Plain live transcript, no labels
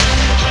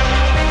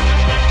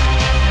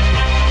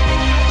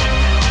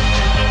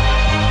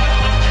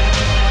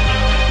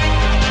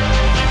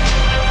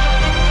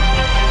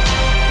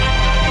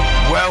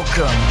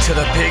to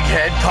the Big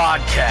Head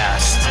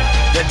Podcast,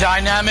 the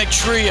dynamic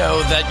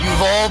trio that you've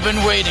all been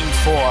waiting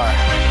for.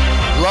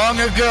 Long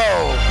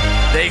ago,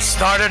 they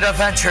started a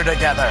venture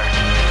together.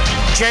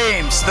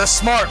 James, the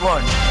smart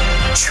one,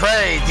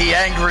 Trey, the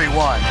angry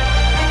one,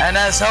 and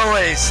as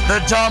always,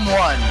 the dumb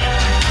one,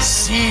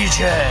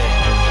 CJ.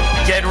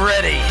 Get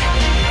ready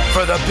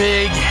for the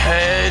Big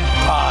Head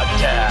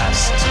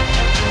Podcast.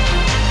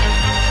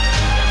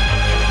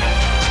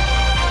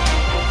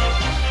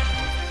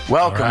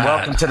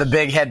 Welcome to the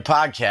Big Head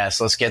Podcast.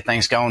 Let's get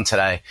things going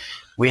today.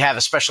 We have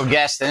a special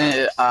guest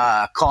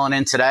calling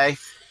in today,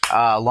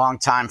 a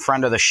longtime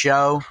friend of the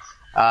show,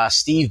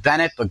 Steve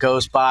Bennett, but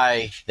goes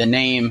by the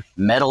name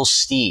Metal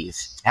Steve.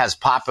 Has a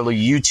popular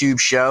YouTube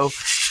show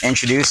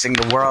introducing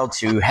the world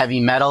to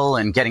heavy metal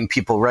and getting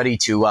people ready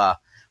to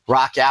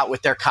rock out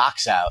with their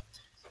cocks out.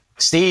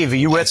 Steve, are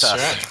you with us?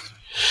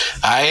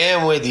 Right. I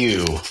am with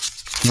you.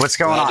 What's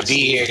going on? Glad to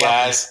be here,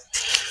 guys.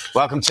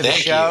 Welcome to the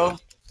show.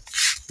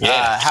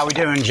 Yeah. How we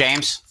doing,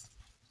 James?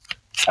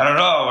 I don't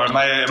know. Am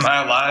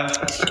I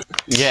alive?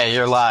 Yeah,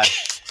 you're live.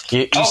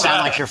 You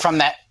sound like you're from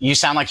that. You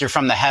sound like you're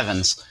from the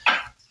heavens.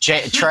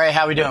 Trey,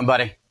 how we doing,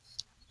 buddy?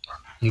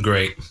 I'm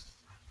great.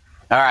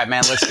 All right,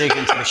 man. Let's dig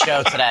into the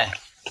show today.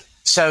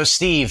 So,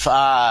 Steve,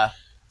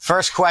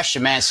 first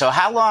question, man. So,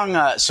 how long?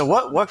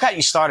 What got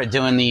you started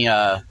doing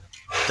the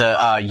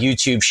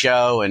YouTube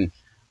show and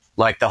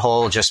like the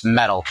whole just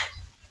metal?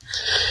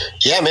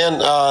 Yeah,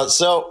 man.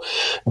 So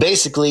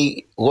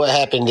basically what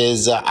happened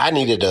is I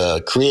needed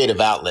a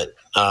creative outlet.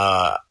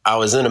 I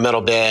was in a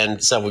metal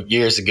band several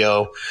years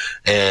ago,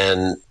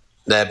 and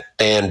that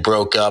band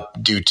broke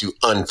up due to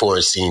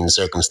unforeseen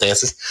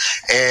circumstances.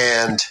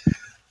 And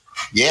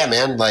yeah,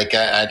 man, like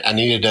I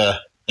needed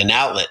an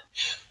outlet,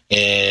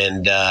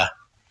 and I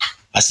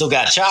still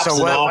got chops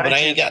and all, but I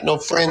ain't got no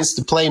friends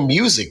to play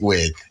music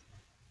with.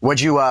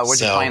 What'd you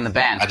play in the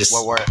band?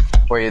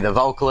 Were you the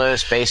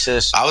vocalist,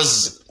 bassist? I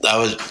was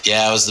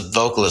the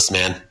vocalist,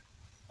 man.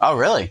 Oh,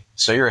 really?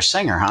 So you're a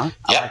singer, huh?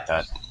 Yeah. I like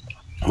that.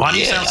 Why do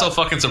you sound so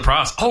fucking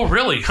surprised? Oh,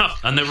 really? Huh,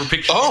 I never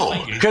pictured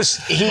you. Because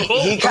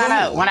he kind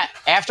of,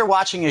 after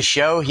watching his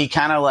show, he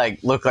kind of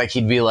like looked like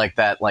he'd be like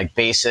that like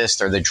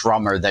bassist or the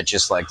drummer that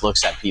just like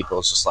looks at people.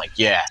 It's just like,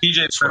 yeah,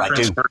 TJ's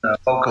preference for a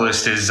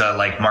vocalist is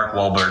like Mark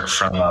Wahlberg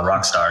from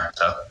Rockstar.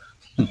 So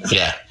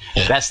yeah.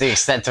 That's the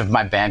extent of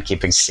my band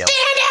keeping skill.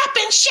 Stand up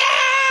and shout.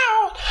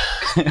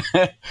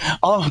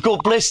 Oh,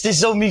 God bless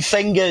this on me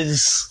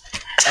fingers.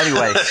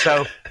 Anyway,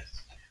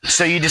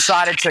 so you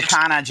decided to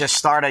kind of just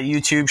start a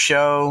YouTube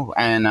show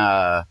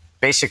and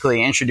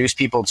basically introduce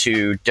people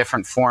to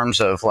different forms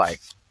of like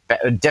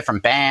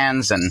different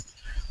bands and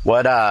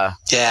what. Yeah.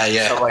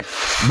 So like,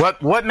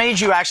 what made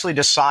you actually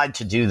decide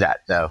to do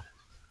that though?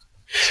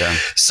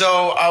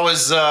 So I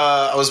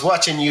was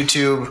watching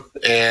YouTube,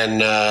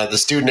 and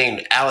this dude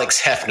named Alex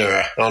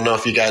Hefner. I don't know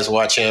if you guys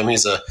watch him.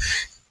 He's a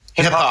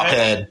hip hop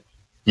head.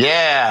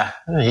 Yeah,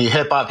 he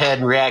hip hop head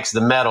and reacts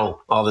to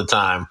metal all the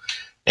time.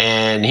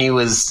 And he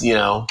was,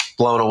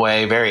 blown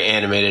away, very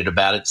animated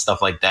about it,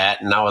 stuff like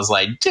that. And I was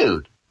like,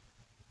 dude,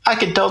 I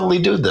could totally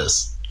do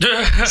this.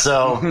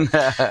 So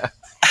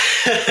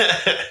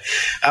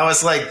I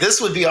was like, this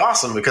would be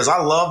awesome because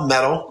I love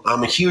metal.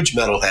 I'm a huge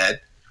metalhead.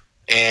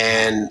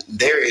 And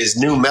there is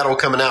new metal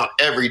coming out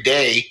every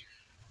day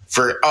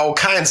for all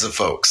kinds of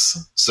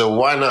folks. So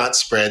why not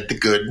spread the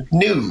good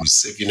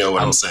news, if you know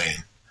what I'm saying?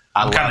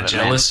 I'm kind of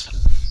jealous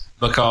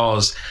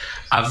because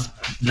I've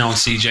known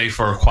CJ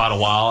for quite a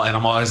while, and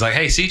I'm always like,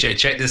 hey, CJ,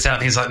 check this out.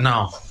 And he's like,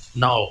 no,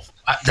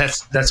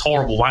 that's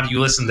horrible. Why do you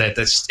listen to that?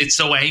 It's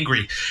so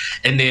angry.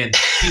 And then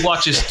he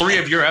watches 3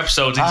 of your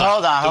episodes. And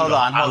hold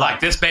on. I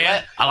like this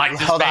band. I like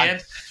this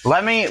band.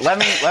 Let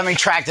me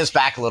track this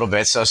back a little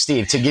bit. So,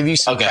 Steve, to give you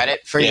some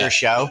credit for your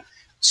show.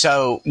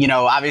 So,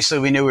 obviously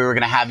we knew we were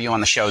going to have you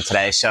on the show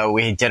today. So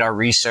we did our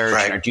research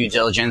and our due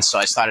diligence. So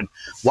I started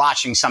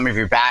watching some of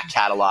your back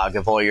catalog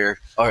of all your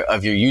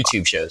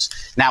YouTube shows.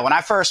 Now, when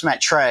I first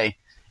met Trey's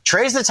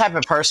the type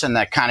of person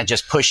that kind of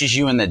just pushes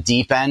you in the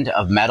deep end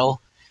of metal.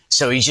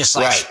 So he's just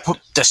like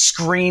the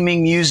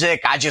screaming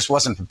music. I just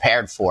wasn't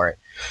prepared for it.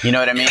 You know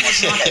what I mean?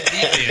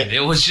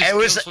 It was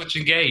just Switch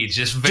Engage.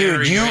 Just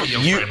very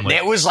friendly.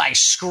 It was like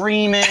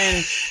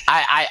screaming.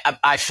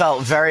 I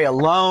felt very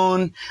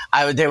alone.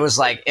 It was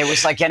like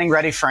getting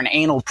ready for an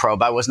anal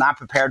probe. I was not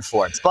prepared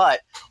for it. But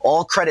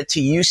all credit to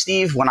you,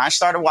 Steve. When I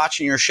started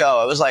watching your show,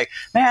 I was like,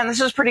 man,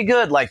 this is pretty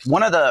good. Like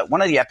one of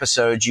the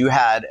episodes you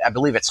had, I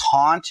believe it's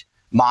Haunt.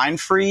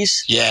 Mind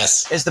Freeze,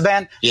 yes, is the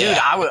band. Yeah.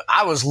 Dude,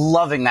 I was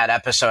loving that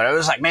episode. I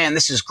was like, man,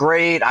 this is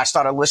great. I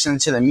started listening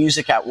to the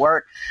music at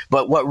work,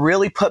 but what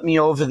really put me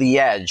over the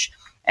edge,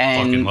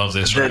 and fucking love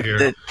this right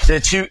here.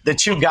 The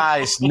two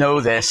guys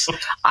know this.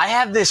 I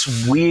have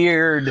this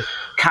weird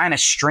kind of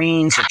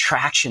strange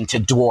attraction to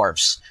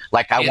dwarves.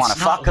 Like I want to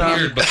fuck them.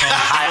 Weird because you're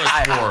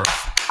a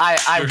dwarf.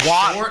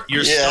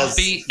 You're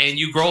stumpy, and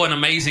you grow an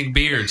amazing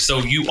beard, so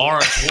you are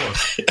a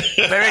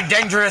dwarf. Very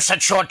dangerous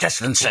at short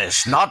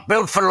distances, not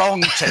built for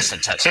long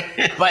distances.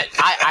 But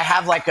I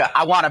have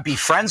I want to be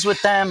friends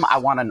with them. I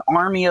want an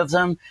army of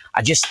them.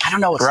 I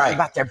don't know. It's something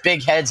about their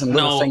big heads and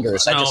little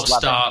fingers. I just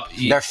love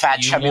it. Their fat,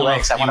 chubby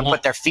legs. I want to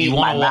put their feet in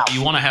my mouth.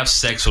 You want to have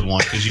sex with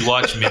one because you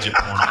watch midget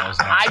porn all the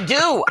time. I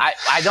do.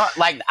 I don't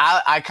like.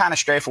 I kind of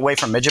strafe away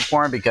from midget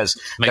porn because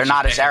they're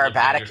not as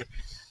aerobatic.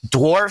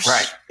 Dwarfs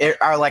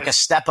are like a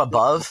step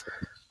above,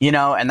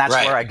 and that's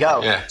where I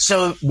go. Yeah.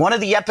 So one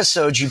of the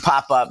episodes you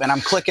pop up and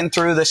I'm clicking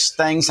through this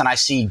things and I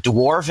see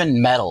Dwarven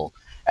Metal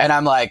and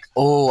I'm like,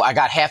 oh, I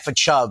got half a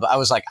chub. I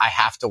was like, I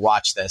have to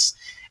watch this.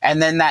 And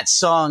then that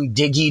song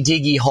Diggy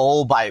Diggy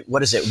Hole by,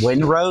 what is it,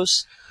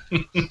 Windrose?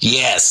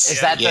 Yes.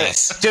 Is that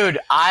dude,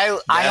 I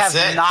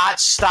have not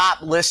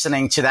stopped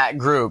listening to that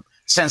group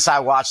since I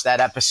watched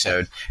that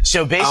episode.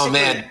 So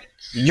basically,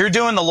 you're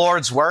doing the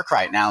Lord's work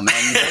right now,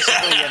 man.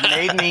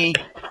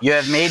 You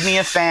have made me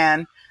a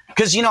fan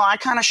because I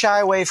kind of shy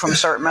away from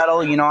certain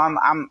metal.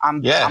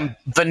 I'm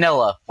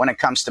vanilla when it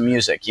comes to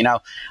music.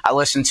 I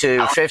listen to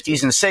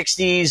 50s and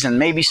 60s and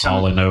maybe some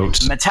Hall &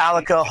 Oates.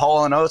 Metallica,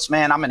 Hall & Oates.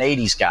 Man, I'm an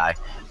 80s guy.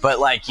 But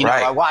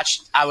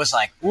I was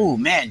like, ooh,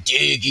 man,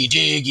 diggy,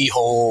 diggy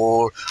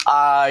hole,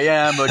 I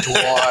am a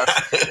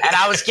dwarf. And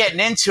I was getting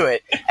into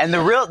it. And the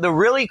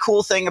really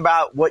cool thing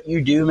about what you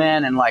do,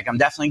 man, and I'm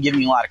definitely giving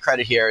you a lot of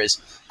credit here, is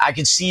I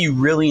could see you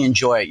really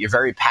enjoy it. You're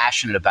very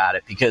passionate about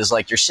it because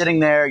you're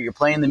sitting there, you're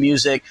playing the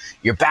music,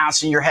 you're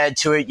bouncing your head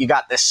to it. You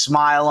got this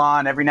smile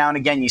on. Every now and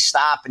again, you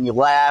stop and you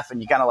laugh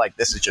and you kind of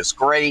this is just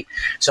great.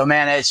 So,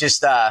 man, it's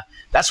just,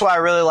 that's why I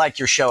really like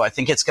your show. I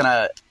think it's going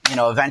to,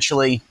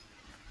 eventually,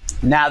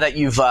 now that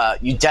you've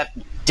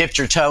dipped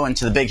your toe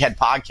into the Big Head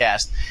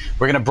podcast,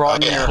 we're going to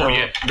broaden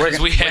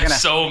your. We have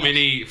so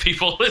many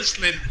people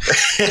listening.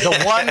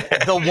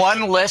 The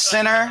one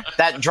listener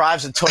that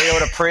drives a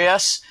Toyota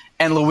Prius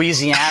in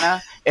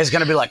Louisiana is going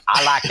to be like,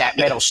 I like that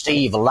Metal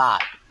Steve a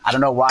lot. I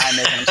don't know why I'm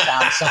making him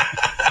sound so.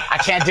 I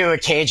can't do a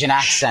Cajun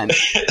accent,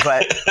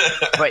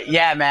 but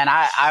yeah, man,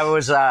 I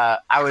was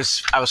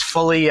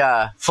fully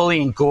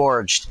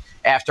engorged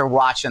after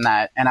watching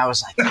that, and I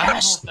was like,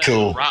 "That's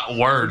cool." Right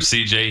word,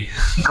 CJ.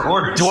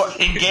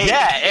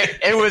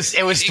 It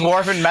was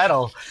Dwarven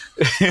Metal.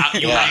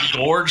 You were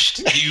engorged.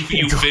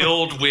 You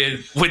filled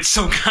with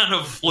some kind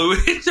of fluid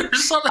or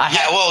something.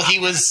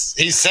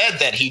 He said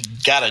that he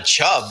got a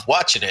chub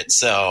watching it.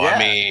 So I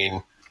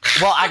mean.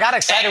 Well, I got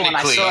excited when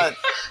I saw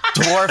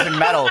Dwarven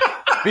Metal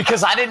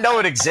because I didn't know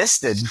it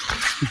existed.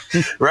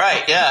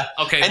 Right, yeah.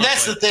 Okay. And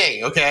that's the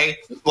thing, okay?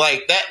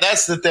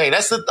 That's the thing.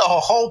 That's the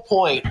whole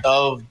point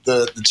of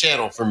the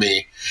channel for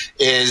me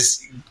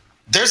is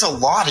there's a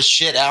lot of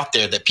shit out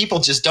there that people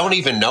just don't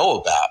even know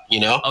about,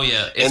 Oh,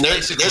 yeah. It's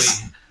basically,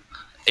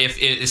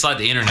 it's like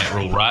the internet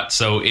rule, right?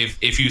 So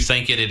if you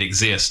think it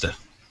exists.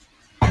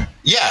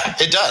 Yeah,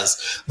 it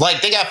does.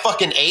 They got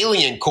fucking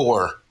Alien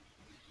Core.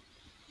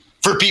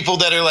 For people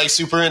that are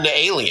super into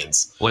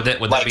aliens. Would that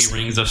be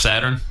Rings of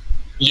Saturn?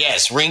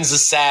 Yes, Rings of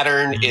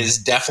Saturn is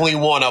definitely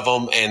one of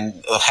them,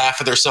 and half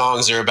of their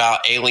songs are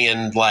about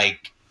alien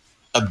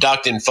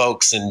abducting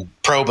folks and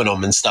probing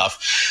them and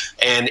stuff.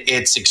 And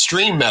it's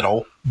extreme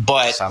metal,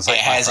 but it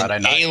has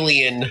an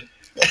alien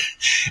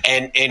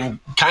and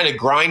kind of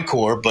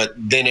grindcore, but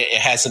then it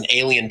has an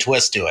alien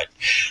twist to it.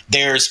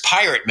 There's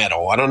pirate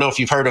metal. I don't know if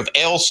you've heard of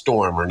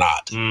Ailstorm or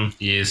not.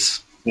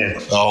 Yes.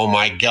 Yeah. Oh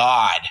my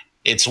God.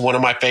 It's one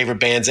of my favorite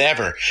bands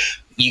ever.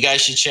 You guys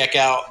should check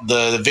out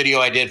the video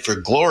I did for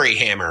Glory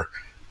Hammer.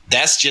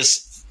 That's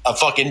just a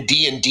fucking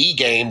D&D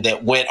game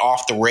that went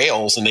off the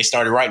rails, and they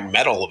started writing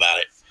metal about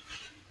it.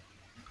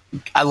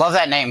 I love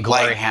that name,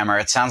 Glory Hammer.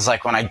 It sounds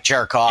like when I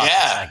jerk off.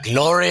 Yeah. It's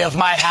glory of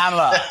my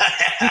hammer.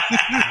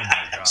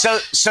 So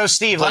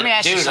Steve, let me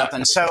ask you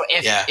something. So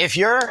if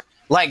you're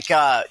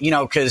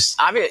because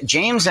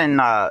James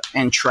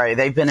and Trey,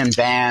 they've been in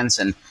bands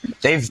and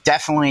they've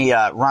definitely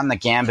run the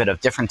gambit of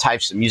different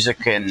types of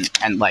music and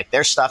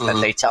their stuff that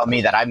they tell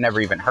me that I've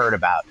never even heard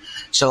about.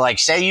 So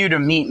say you to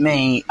meet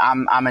me,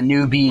 I'm a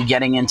newbie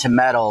getting into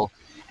metal,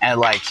 and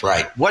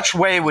which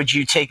way would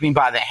you take me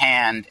by the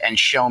hand and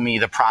show me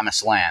the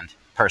promised land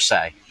per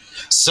se?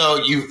 So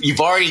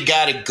you've already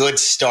got a good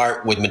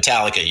start with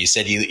Metallica. You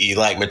said you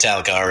like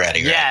Metallica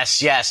already,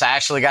 right? Yes. I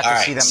actually got to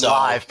see them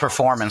live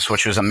performance,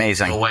 which was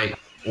amazing. Oh, wait,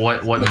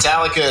 what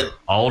Metallica?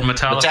 Old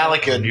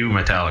Metallica, new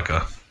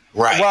Metallica.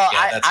 Right. Well,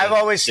 I've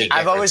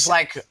always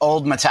liked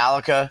old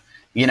Metallica.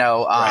 Hang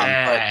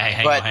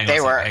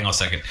on a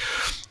second.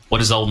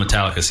 What is old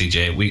Metallica,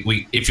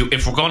 CJ?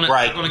 If we're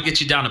gonna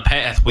get you down the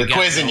path, we're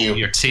quizzing you.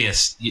 Your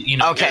test.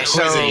 Okay,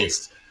 so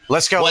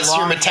let's go. What's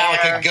your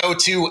Metallica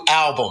go-to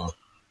album?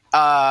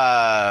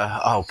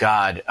 Oh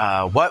God,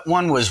 what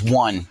one was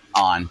one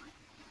on?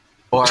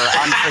 Or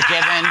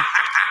Unforgiven?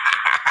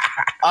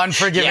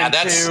 Unforgiven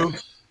 2.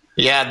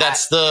 Yeah,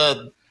 that's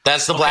the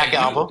Black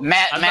Album.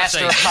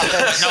 Master of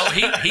Puppets. No,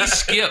 he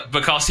skipped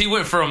because he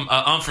went from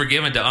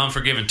Unforgiven to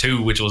Unforgiven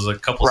 2, which was a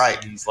couple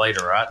seasons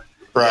later, right?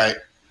 Right.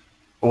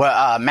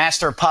 Well,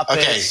 Master of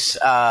Puppets.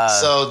 Okay.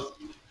 So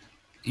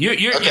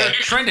you're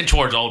trending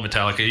towards old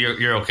Metallica.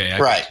 You're okay.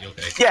 Right.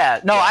 Okay. Yeah.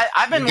 No,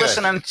 I've been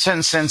listening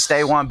since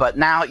day one, but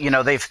now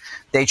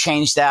they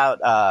changed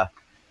out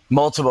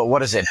multiple.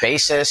 What is it?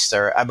 Bassist,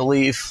 or I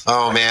believe.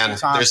 Oh man,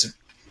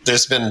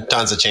 there's been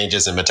tons of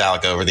changes in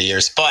Metallica over the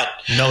years, but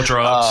no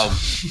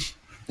drugs.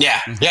 Yeah,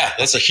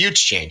 that's a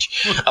huge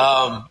change.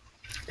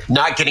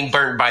 Not getting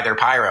burned by their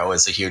pyro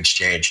is a huge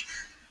change.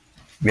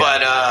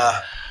 But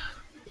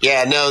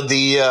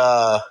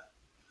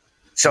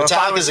so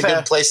Metallica is a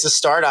good place to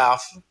start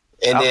off,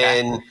 and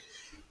then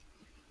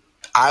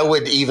I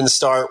would even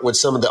start with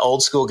some of the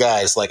old school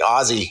guys like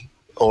Ozzy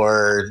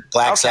or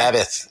Black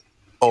Sabbath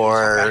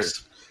or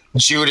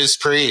Judas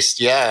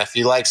Priest. Yeah, if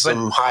you like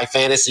some high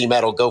fantasy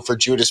metal, go for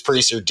Judas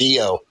Priest or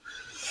Dio.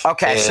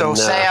 Okay, so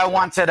say I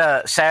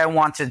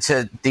wanted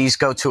to these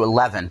go to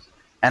 11,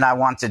 and I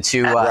wanted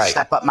to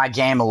step up my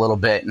game a little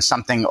bit and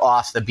something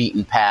off the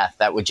beaten path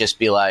that would just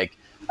be like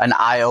an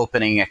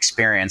eye-opening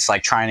experience,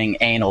 like trying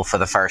anal for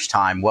the first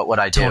time. What would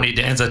I do? Tony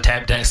Danza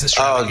tap dance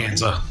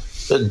extravaganza.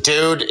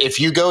 Dude, if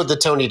you go the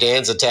Tony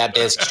Danza tap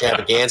dance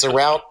extravaganza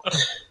route,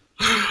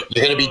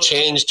 you're going to be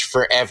changed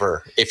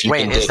forever. If you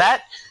Wait, is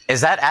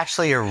that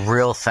actually a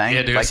real thing?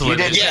 Yeah, dude. Like you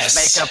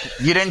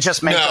didn't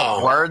just make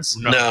up words.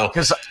 No,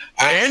 because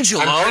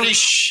Angelo.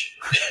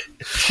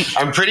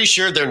 I'm pretty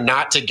sure they're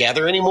not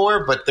together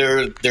anymore. But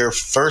their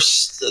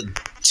first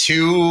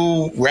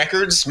 2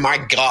 records. My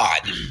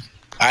God.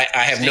 I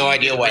have no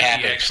idea what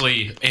happened. He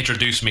actually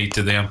introduced me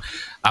to them.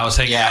 I was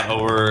hanging out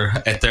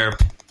over at their...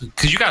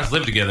 Because you guys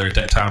lived together at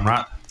that time,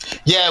 right?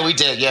 Yeah, we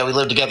did. Yeah, we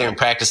lived together and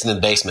practiced in the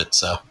basement.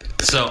 So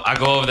I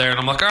go over there and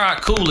I'm like, all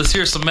right, cool, let's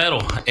hear some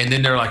metal. And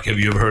then they're like, have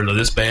you ever heard of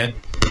this band?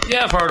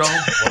 Yeah, I've heard of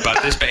them. What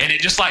about this band? And it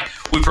just like,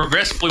 we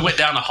progressively went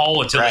down the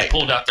hole until they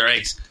pulled out their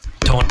ace.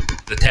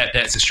 The tap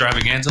dance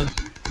extravaganza.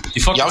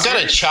 Y'all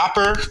got a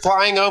chopper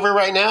flying over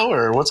right now,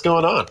 or what's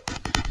going on?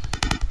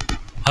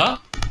 Huh?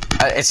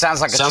 It sounds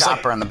like a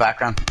chopper in the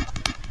background.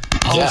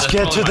 Oh, let's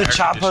get to the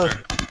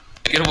chopper.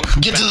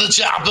 Get to the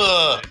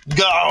chopper.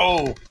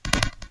 Go.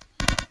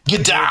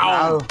 Get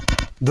down.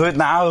 Do it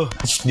now.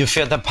 You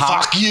feel the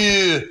power. Fuck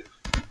you.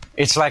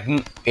 It's like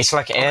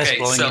air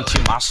blowing into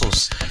your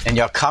muscles, and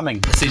you're coming.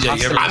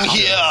 CJ, I'm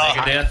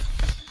here.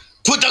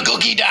 Put the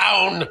cookie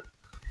down.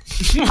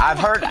 I've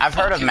heard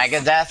of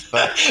Megadeth,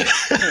 but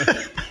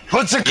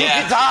put the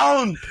cookie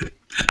down.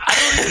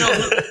 I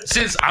don't know.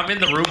 Since I'm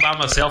in the room by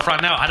myself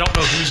right now, I don't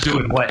know who's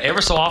doing what.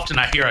 Ever so often,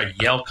 I hear a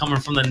yell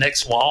coming from the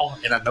next wall,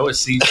 and I know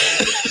it's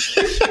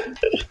CJ.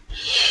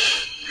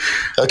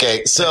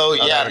 Okay, so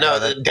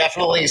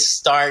definitely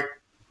start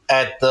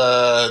at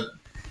the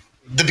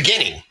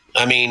beginning.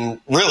 I mean,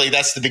 really,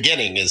 that's the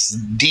beginning. Is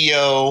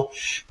Dio,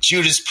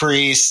 Judas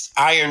Priest,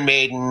 Iron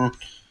Maiden,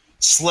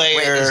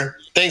 Slayer,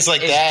 things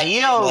like that.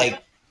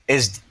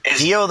 Is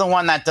Dio the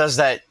one that does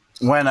that?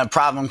 When a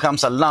problem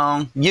comes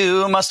along,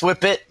 you must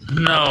whip it.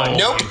 No.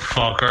 Nope.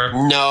 Fucker.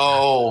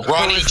 No.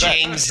 Ronnie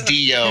James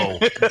Dio,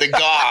 the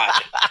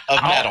god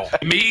of metal.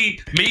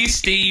 Me,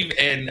 Steve,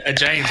 and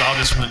James all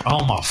just went,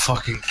 oh my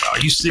fucking, are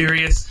you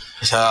serious?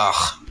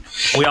 Ugh.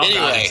 We all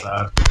got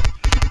inside.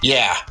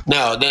 Yeah.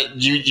 No,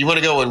 you want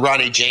to go with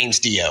Ronnie James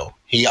Dio.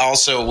 He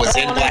also was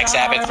in Black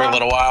Sabbath for a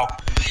little while.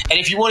 And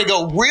if you want to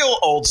go real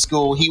old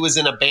school, he was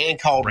in a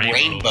band called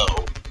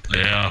Rainbow.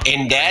 Yeah.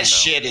 And that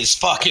shit is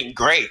fucking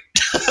great.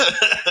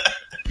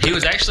 He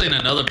was actually in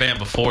another band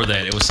before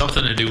that. It was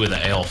something to do with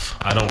an elf.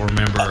 I don't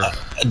remember.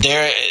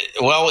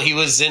 He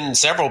was in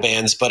several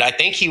bands, but I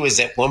think he was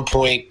at one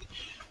point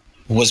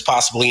was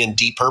possibly in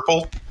Deep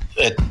Purple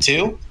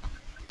too.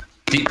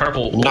 Deep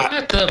Purple. Wasn't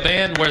that the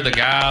band where the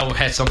guy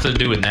had something to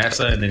do with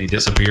NASA and then he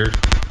disappeared?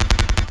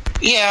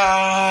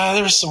 Yeah,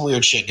 there was some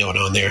weird shit going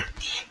on there.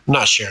 I'm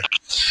not sure.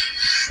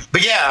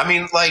 But yeah, I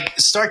mean, like,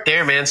 start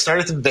there, man. Start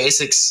at the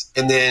basics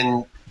and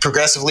then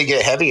progressively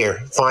get heavier.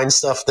 Find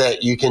stuff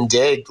that you can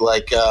dig.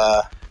 Like,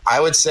 I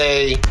would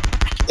say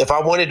if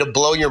I wanted to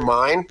blow your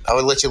mind, I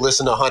would let you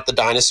listen to Hunt the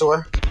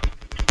Dinosaur.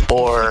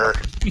 Or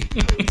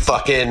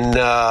fucking...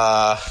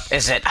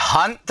 Is it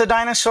Hunt the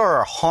Dinosaur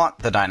or Haunt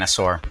the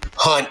Dinosaur?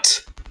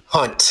 Hunt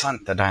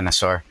the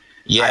Dinosaur.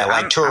 Yeah,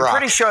 I'm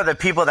pretty sure the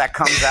people that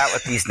comes out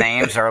with these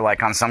names are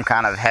like on some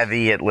kind of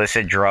heavy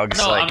illicit drugs.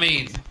 No, like, I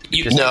mean,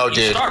 you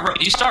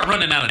start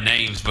running out of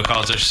names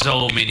because there's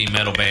so many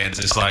metal bands.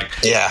 It's like,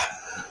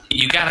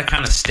 you got to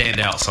kind of stand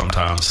out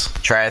sometimes.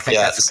 Trey, I think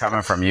that's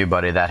coming from you,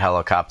 buddy. That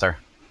helicopter.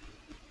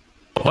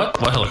 What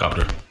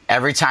helicopter?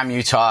 Every time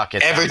you talk,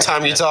 it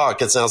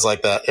sounds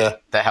like that. Yeah,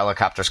 the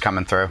helicopter's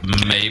coming through.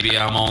 Maybe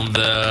I'm on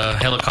the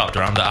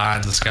helicopter. I'm the eye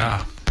in the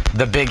sky.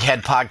 The Big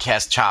Head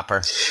Podcast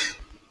chopper.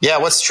 Yeah,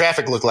 what's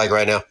traffic look like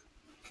right now?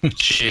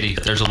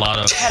 Shitty. There's a lot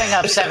of... Heading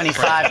up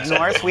 75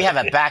 north, we have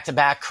a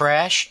back-to-back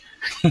crash.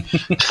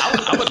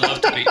 I would love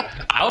to be...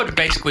 I would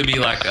basically be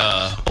like,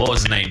 what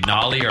was his name?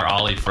 Nolly or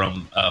Ollie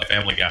from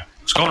Family Guy.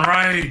 It's going to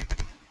rain.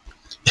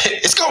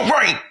 It's going to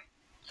rain.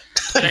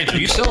 James, are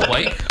you still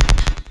awake?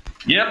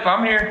 Yep,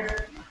 I'm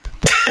here.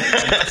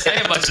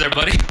 Say much there,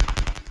 buddy.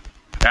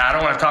 I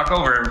don't want to talk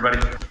over everybody.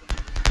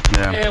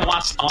 Yeah, why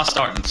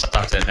start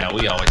that now?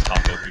 We always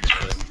talk over each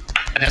other,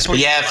 and that's where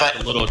you get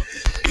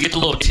the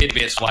little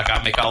tidbits. Like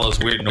I make all those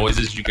weird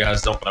noises you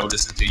guys don't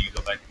notice until you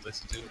go back and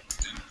listen to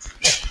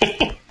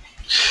it.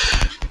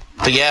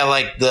 But yeah,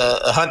 like the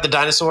Hunt the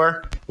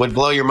Dinosaur would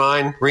blow your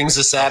mind. Rings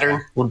of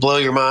Saturn would blow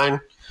your mind.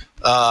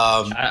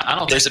 I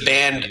don't. There's a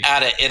band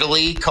out of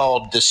Italy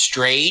called The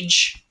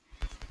Strage,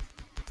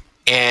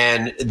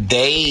 and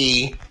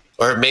they,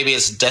 or maybe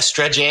it's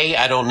Destrage,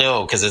 I don't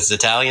know because it's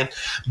Italian.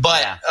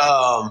 But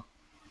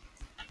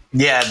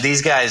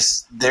these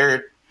guys,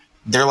 they're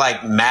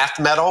like math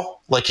metal.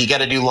 Like you got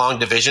to do long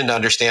division to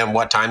understand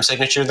what time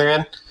signature they're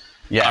in.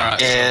 Yeah,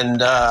 right,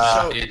 and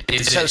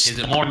is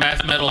it more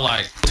math metal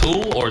like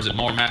Tool, or is it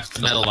more math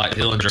metal like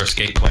Dillinger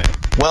Escape Plan?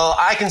 Well,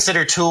 I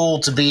consider Tool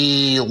to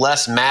be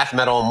less math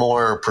metal and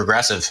more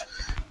progressive,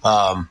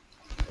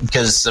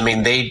 because I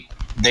mean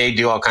they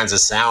do all kinds of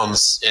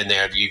sounds in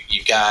there.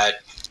 You got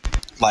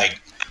like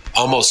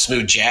almost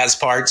smooth jazz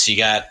parts. You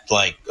got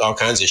like all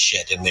kinds of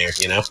shit in there,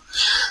 you know.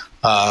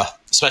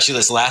 Especially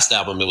this last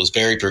album, it was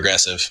very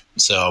progressive.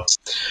 So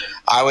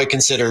I would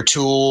consider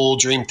Tool,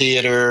 Dream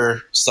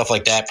Theater, stuff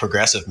like that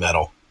progressive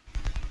metal.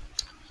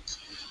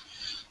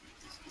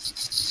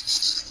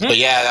 But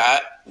yeah,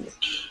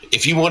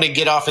 if you want to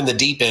get off in the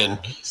deep end,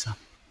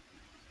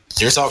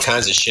 there's all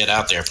kinds of shit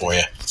out there for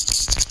you.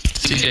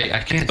 CJ, I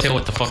can't tell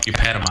what the fuck you're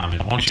pantomiming.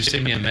 Why don't you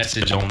send me a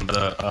message on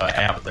the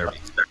app there?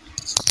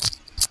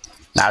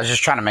 No, I was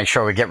just trying to make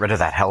sure we get rid of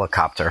that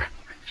helicopter.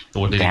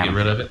 Or did you get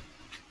rid of it?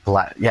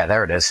 Yeah,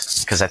 there it is.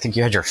 Because I think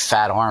you had your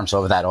fat arms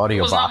over that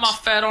audio box. It was not my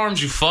fat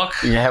arms, you fuck.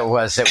 Yeah, it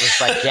was. It was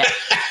like, yeah,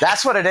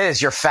 that's what it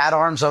is. Your fat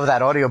arms over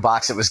that audio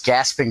box. It was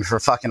gasping for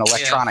fucking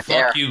electronic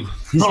air. Fuck you.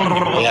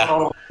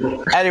 Yeah.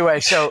 Anyway,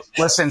 so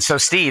listen. So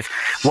Steve,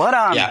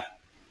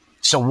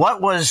 so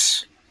what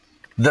was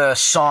the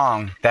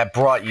song that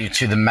brought you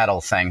to the metal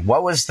thing?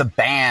 What was the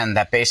band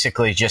that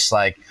basically just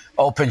like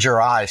opened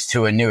your eyes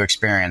to a new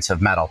experience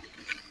of metal?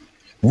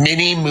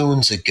 Many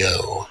moons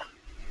ago,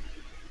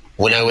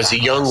 when I was a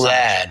young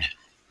lad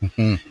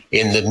in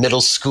the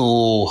middle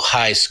school,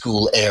 high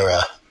school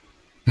era,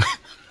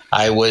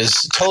 I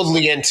was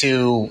totally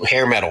into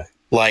hair metal.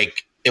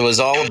 Like, it was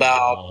all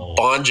about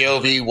Bon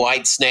Jovi,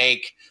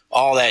 Whitesnake,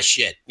 all that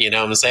shit. You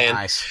know what I'm saying?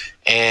 Nice.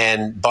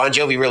 And Bon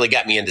Jovi really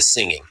got me into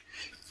singing.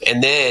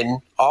 And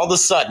then, all of a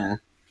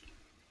sudden,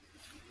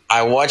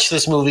 I watched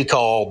this movie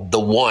called The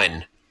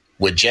One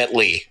with Jet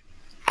Li.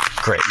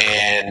 Great.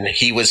 And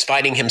he was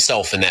fighting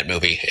himself in that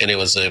movie. And it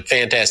was a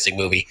fantastic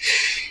movie.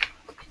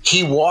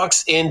 He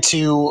walks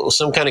into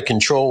some kind of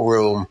control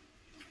room,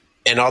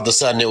 and all of a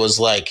sudden it was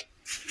like,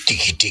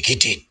 diggy, diggy,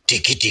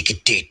 diggy,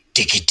 diggy, diggy,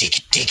 diggy, diggy,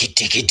 diggy,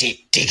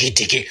 diggy, diggy,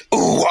 diggy,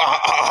 ooh,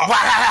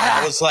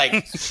 I was like,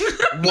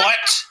 what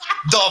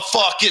the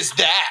fuck is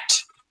that?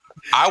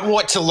 I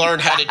want to learn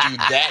how to do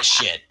that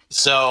shit.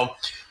 So,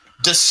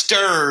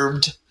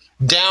 Disturbed,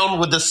 Down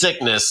with the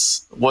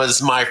Sickness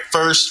was my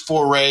first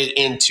foray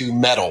into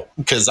metal,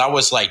 because I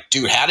was like,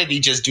 dude, how did he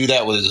just do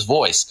that with his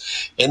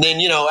voice? And then,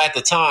 you know, at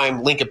the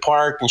time, Linkin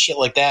Park and shit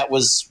like that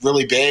was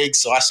really big,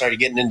 so I started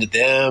getting into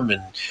them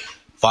and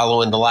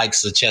following the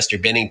likes of Chester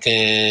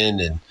Bennington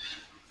and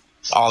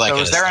all that. So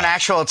is there an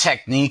actual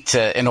technique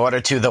in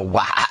order to the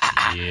wah?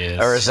 Yes.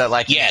 Or is it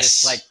like,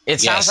 yes, like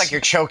it sounds like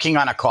you're choking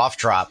on a cough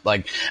drop?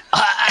 Like,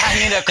 I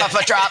need a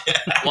cough drop.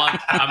 Well,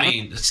 I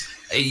mean,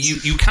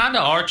 you kind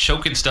of are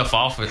choking stuff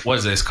off. What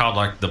is it? It's called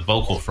like the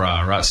vocal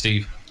fry, right,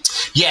 Steve?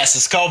 Yes,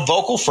 it's called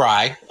vocal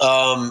fry.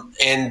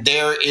 And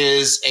there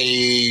is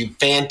a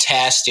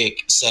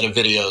fantastic set of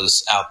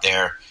videos out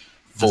there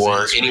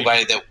for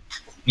anybody that,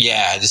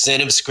 The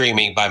Zen of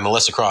Screaming by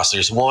Melissa Cross.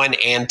 There's 1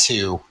 and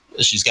 2.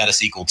 She's got a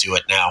sequel to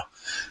it now.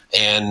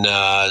 And,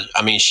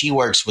 I mean, she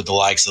works with the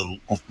likes of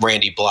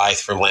Randy Blythe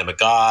from Lamb of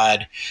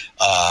God,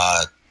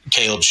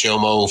 Caleb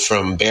Shomo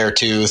from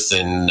Beartooth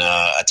and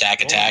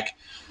Attack.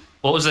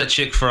 What was that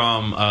chick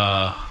from,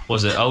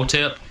 was it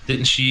OTEP?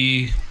 Didn't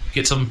she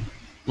get some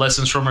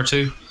lessons from her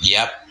too?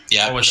 Yep.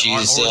 Or was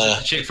it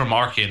the chick from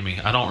Ark Enemy?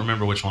 I don't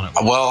remember which one it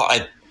was. Well,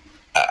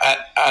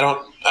 I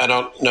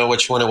don't know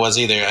which one it was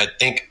either. I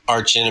think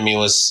Arch Enemy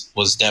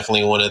was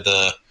definitely one of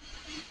the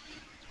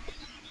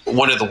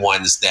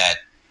ones that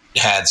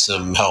had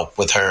some help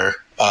with her.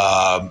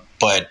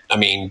 But I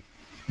mean,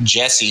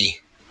 Jesse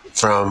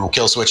from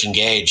Killswitch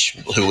Engage,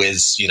 who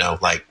is, you know,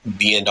 like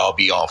the end all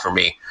be all for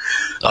me.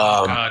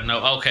 God,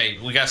 no. Okay,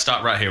 we got to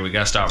stop right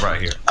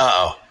here.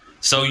 Uh-oh.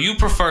 So you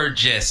prefer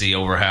Jesse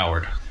over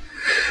Howard?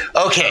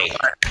 Okay.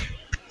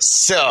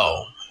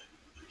 So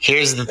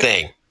here's the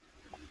thing.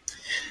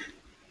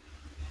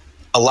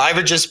 Alive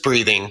or Just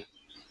Breathing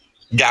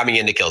got me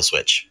into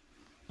Killswitch.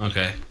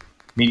 Okay.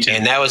 Me too.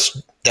 And that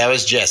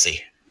was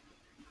Jesse.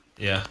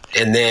 Yeah.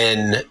 And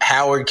then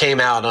Howard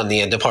came out on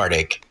the End of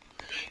Heartache.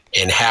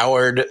 And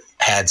Howard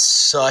had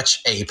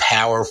such a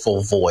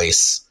powerful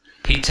voice.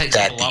 He takes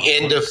that a lot the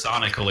end of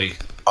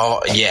sonically. Oh,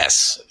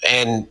 yes.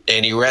 And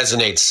he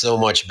resonates so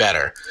much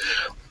better.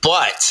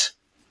 But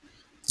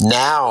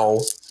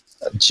now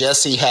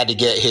Jesse had to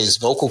get his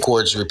vocal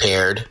cords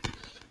repaired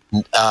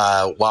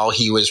while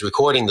he was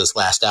recording this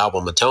last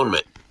album,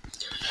 Atonement.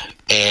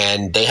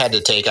 And they had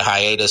to take a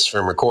hiatus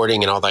from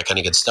recording and all that kind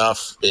of good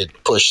stuff. It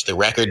pushed the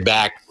record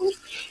back.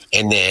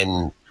 And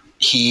then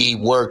he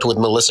worked with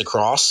Melissa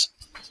Cross.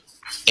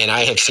 And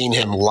I have seen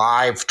him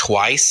live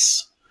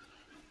twice.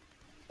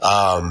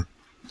 And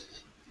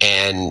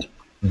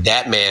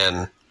that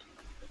man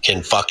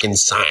can fucking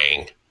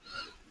sing.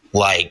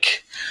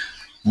 Like,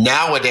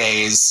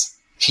 nowadays,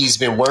 he's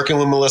been working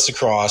with Melissa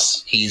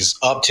Cross. He's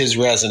upped his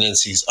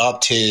resonance. He's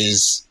upped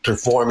his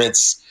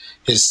performance,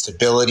 his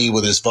stability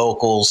with his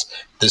vocals,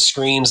 the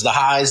screams, the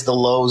highs, the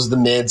lows, the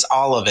mids,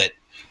 all of it.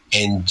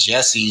 And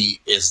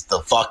Jesse is the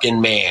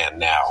fucking man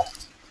now.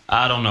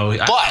 I don't know.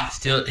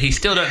 But he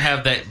still doesn't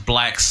have that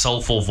black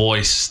soulful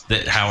voice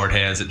that Howard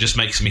has. It just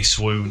makes me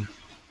swoon.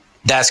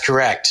 That's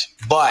correct.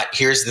 But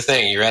here's the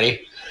thing. You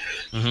ready?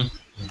 Mm-hmm.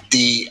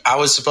 I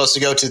was supposed to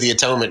go to the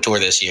Atonement tour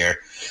this year,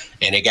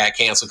 and it got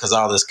canceled because of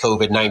all this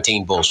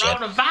COVID-19 bullshit.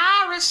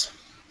 Coronavirus.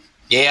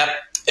 Yep.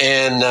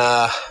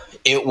 And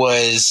it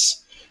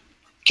was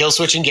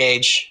Killswitch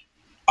Engage,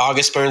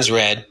 August Burns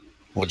Red,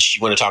 which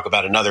you want to talk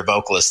about another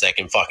vocalist that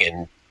can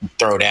fucking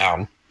throw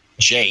down.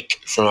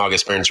 Jake from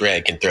August Burns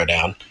Red can throw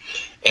down.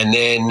 And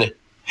then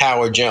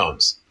Howard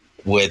Jones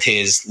with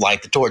his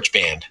Light the Torch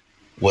band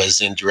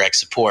was in direct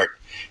support.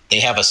 They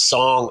have a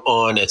song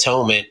on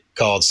Atonement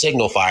called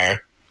Signal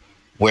Fire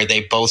where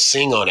they both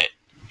sing on it.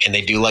 And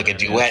they do like a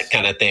duet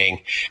kind of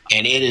thing.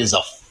 And it is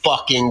a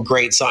fucking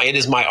great song. It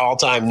is my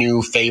all-time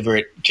new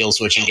favorite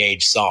Killswitch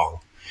Engage song.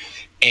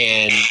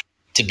 And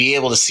to be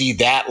able to see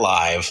that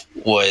live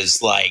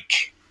was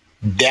like,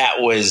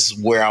 that was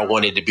where I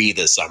wanted to be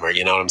this summer.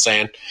 You know what I'm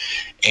saying?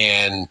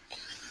 And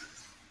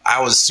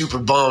I was super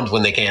bummed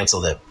when they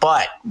canceled it.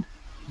 But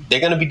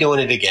they're going to be doing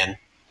it again.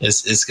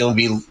 It's going to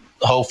be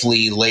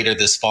hopefully later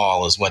this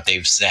fall is what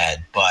they've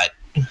said. But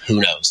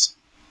who knows?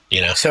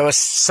 You know. So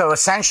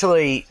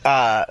essentially,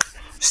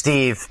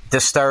 Steve,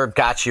 Disturbed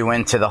got you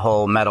into the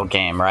whole metal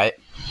game, right?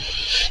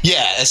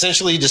 Yeah,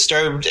 essentially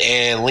Disturbed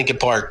and Linkin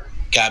Park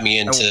got me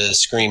into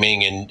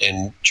screaming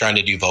and trying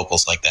to do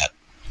vocals like that.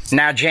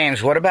 Now,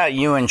 James, what about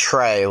you and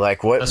Trey?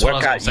 Like, what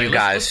got you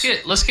guys?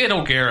 Let's get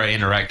O'Gara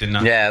interacting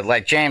now. Yeah,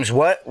 like James,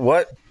 what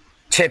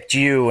tipped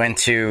you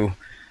into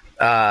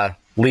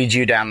lead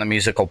you down the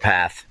musical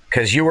path?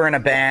 Because you were in a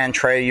band,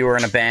 Trey, you were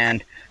in a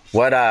band.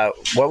 What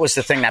was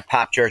the thing that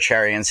popped your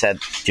cherry and said,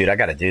 dude, I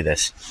got to do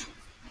this?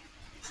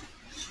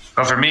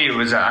 Well, for me, it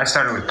was I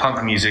started with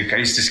punk music. I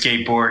used to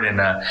skateboard, and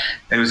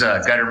it was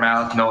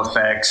Guttermouth, No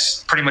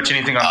Effects, pretty much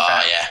anything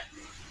on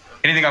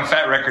anything on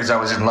Fat Records I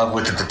was in love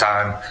with at the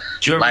time.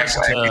 Do you ever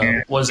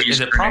is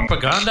it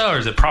Propaganda or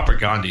is it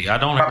Propagandy? I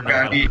don't ever know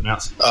how to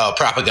pronounce it. Oh,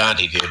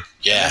 Propagandy, dude.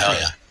 Yeah, hell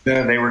yeah.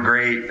 Yeah, they were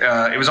great.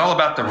 It was all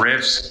about the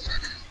riffs.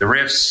 The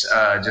riffs,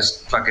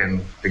 just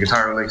fucking, the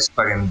guitar licks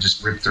fucking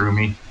just ripped through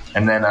me.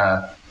 And then,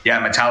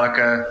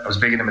 Metallica. I was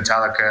big into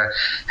Metallica.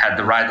 Had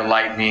the Ride the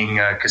Lightning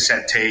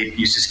cassette tape.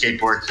 Used to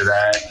skateboard to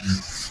that. And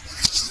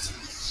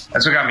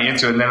that's what got me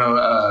into it. And then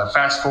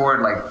fast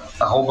forward like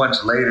a whole bunch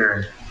later.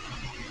 And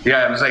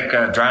yeah, it was like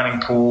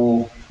Drowning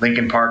Pool,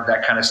 Linkin Park,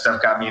 that kind of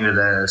stuff got me into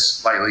the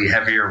slightly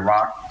heavier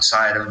rock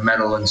side of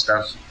metal and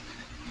stuff.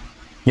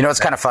 You know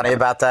what's kind of funny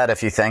about that?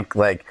 If you think,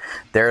 like,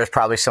 there's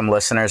probably some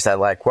listeners that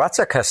like, what's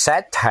a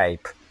cassette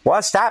tape?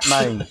 What's that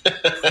mean?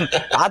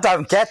 I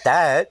don't get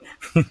that.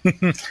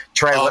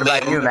 Trey, what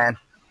about you, man?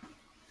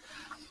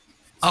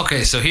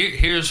 Okay, so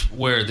here's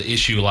where the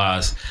issue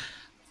lies.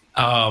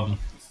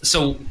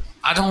 So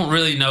I don't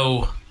really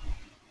know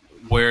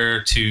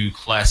where to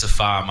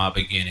classify my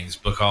beginnings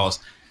because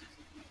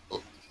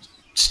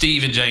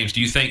Steve and James,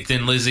 do you think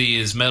Thin Lizzy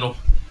is metal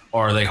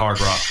or are they hard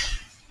rock?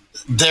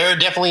 They're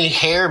definitely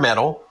hair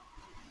metal.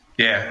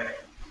 Yeah.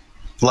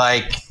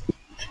 Like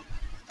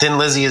Thin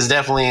Lizzy is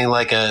definitely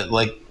like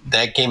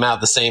that came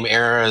out the same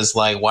era as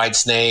like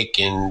Whitesnake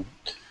and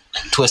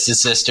Twisted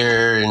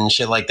Sister and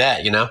shit like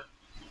that, you know?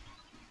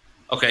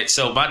 Okay,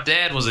 so my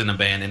dad was in a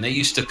band and they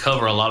used to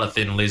cover a lot of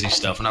Thin Lizzy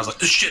stuff and I was like,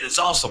 this shit is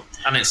awesome.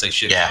 I didn't say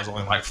shit. Yeah. I was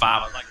only like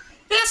 5. I was like,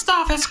 this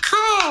stuff is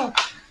cool.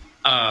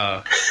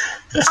 I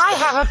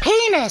have a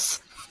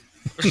penis.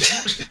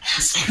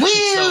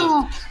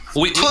 So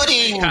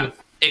pudding.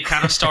 It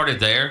kind of started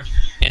there,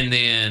 and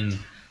then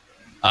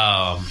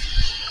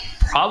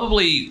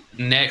probably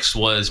next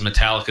was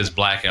Metallica's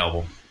Black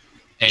Album,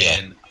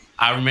 and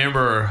I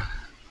remember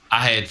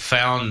I had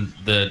found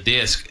the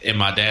disc in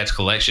my dad's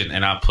collection,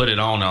 and I put it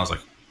on. And I was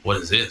like, "What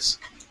is this?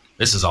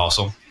 This is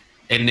awesome!"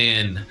 And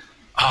then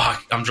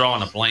I'm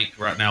drawing a blank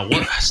right now.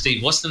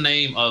 Steve? What's the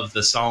name of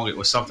the song? It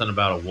was something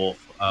about a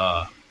wolf.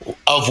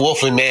 Of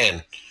Wolf and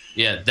Man.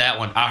 Yeah, that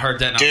one. I heard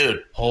that.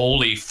 Dude.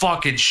 Holy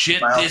fucking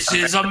shit. This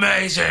is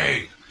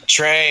amazing.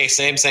 Trey,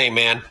 same,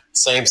 man.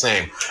 Same.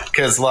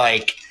 Because,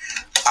 like,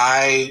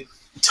 I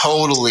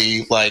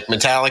totally, like,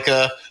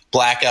 Metallica,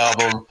 Black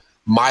Album,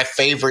 my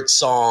favorite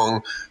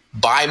song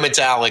by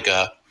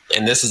Metallica,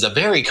 and this is a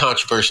very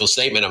controversial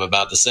statement I'm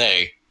about to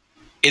say,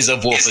 is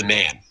Of Wolf and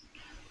Man.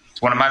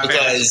 It's one of my favorites.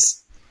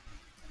 Because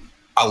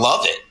I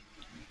love it.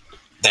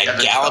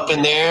 That gallop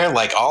in there,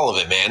 like all of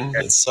it, man.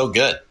 It's so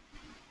good.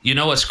 You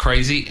know what's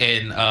crazy?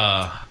 And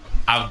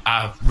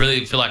I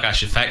really feel like I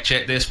should fact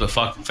check this, but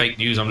fuck fake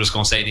news. I'm just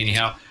going to say it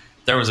anyhow.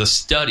 There was a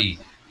study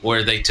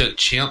where they took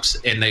chimps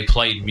and they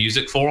played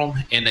music for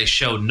them, and they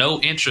showed no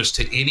interest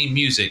to any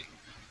music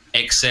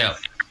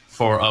except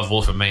for Of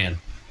Wolf and Man.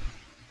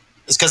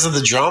 It's because of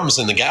the drums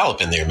and the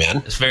gallop in there,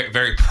 man. It's very,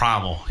 very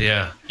primal.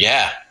 Yeah.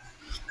 Yeah.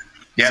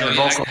 Yeah, so, the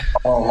vocals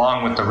follow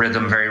along with the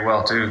rhythm very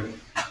well, too.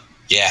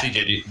 Yeah.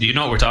 CJ, do you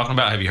know what we're talking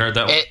about? Have you heard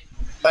that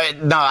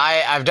one? No,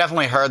 I've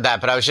definitely heard that,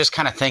 but I was just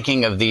kind of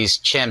thinking of these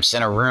chimps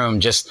in a room,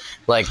 just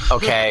like,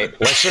 okay,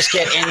 let's just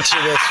get into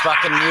this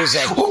fucking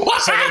music.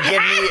 So they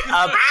give me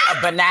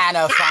a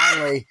banana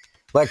finally.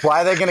 Like,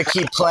 why are they going to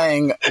keep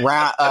playing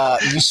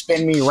You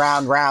Spin Me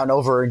Round, Round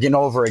over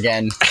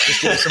again?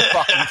 Just give me some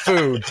fucking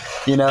food,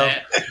 you know?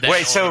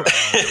 Wait, so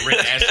the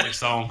Rick Astley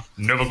song,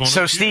 Never Gonna.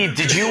 So, Steve,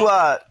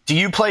 do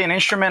you play an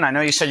instrument? I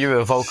know you said you were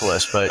a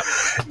vocalist, but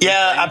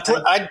yeah,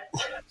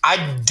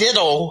 I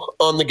diddle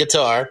on the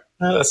guitar.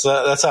 That's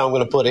how I'm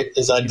going to put it.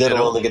 Is I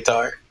diddle on the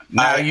guitar.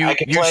 Now you're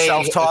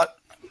self-taught.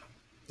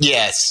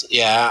 Yes,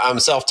 yeah, I'm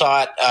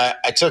self-taught.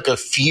 I took a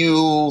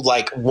few,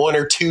 like 1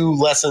 or 2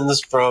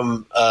 lessons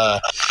from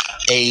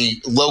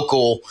a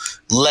local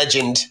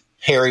legend,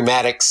 Harry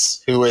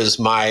Maddox, who is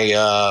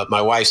my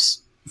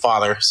wife's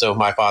father, so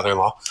my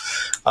father-in-law.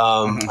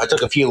 I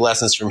took a few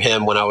lessons from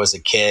him when I was a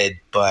kid,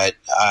 but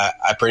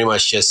I pretty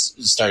much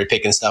just started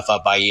picking stuff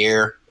up by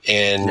ear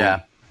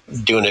and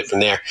doing it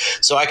from there.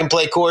 So I can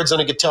play chords on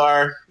a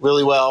guitar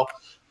really well.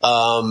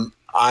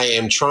 I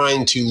am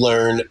trying to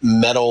learn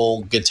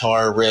metal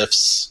guitar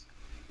riffs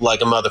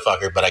like a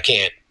motherfucker, but I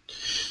can't.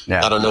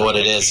 Yeah. I don't know what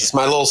it is. It's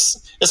my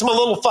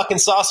little fucking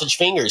sausage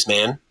fingers,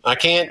 man. I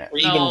can't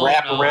even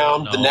wrap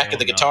around the neck of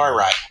the guitar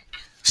right.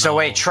 So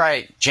wait,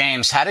 Trey,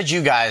 James, how did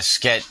you guys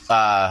get?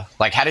 How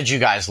did you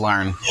guys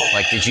learn?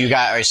 Like,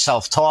 are you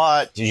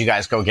self-taught? Did you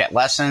guys go get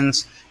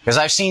lessons? Because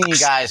I've seen you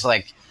guys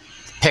like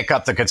pick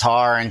up the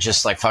guitar and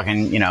just like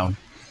fucking,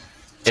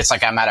 it's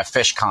like I'm at a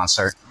Fish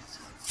concert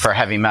for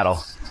heavy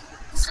metal.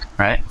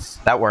 Right?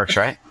 That works,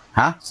 right?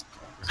 Huh?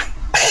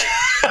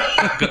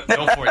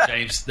 Go for it,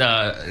 James.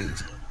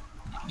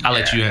 I'll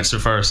let you answer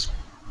first.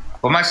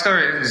 Well, my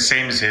story is the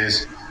same as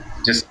his,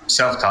 just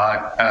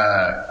self-taught.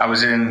 I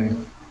was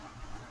in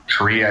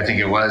Korea, I think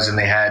it was, and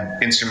they had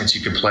instruments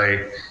you could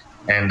play.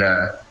 And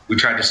we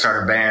tried to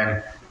start a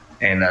band,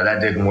 and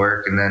that didn't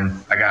work. And then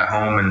I got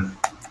home, and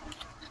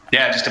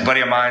just a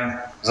buddy of mine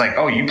was like,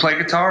 "Oh, you play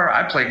guitar?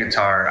 I play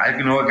guitar. I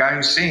know a guy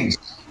who sings.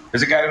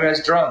 There's a guy who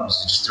has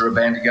drums." Just threw a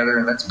band together,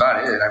 and that's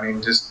about it. I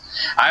mean,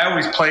 I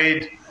always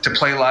played to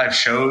play live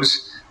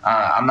shows.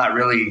 I'm not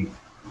really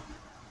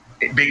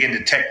big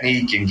into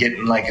technique and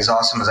getting like as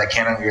awesome as I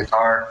can on the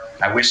guitar.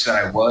 I wish that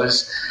I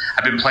was.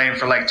 I've been playing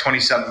for like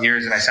 20-something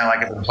years, and I sound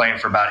like I've been playing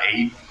for about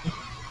 8.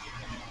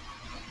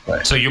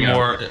 But, so you're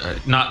more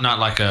not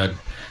like a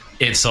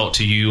insult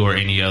to you or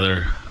any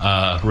other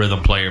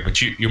rhythm player,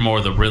 but you're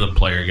more the rhythm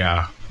player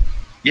guy.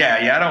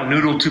 Yeah, I don't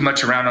noodle too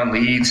much around on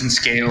leads and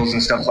scales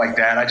and stuff like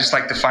that. I just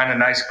like to find a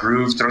nice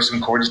groove, throw some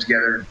chords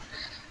together,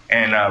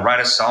 and write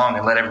a song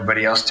and let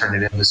everybody else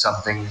turn it into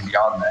something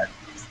beyond that.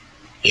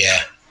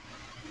 Yeah.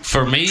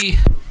 For me,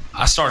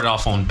 I started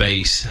off on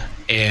bass,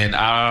 and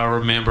I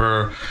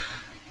remember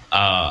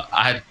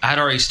I'd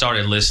already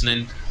started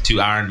listening to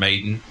Iron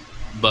Maiden,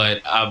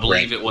 but I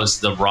believe it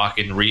was the Rock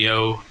in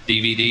Rio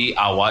DVD.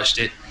 I watched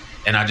it,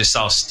 and I just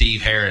saw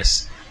Steve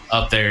Harris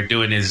up there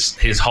doing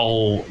his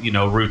whole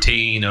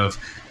routine of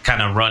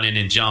kind of running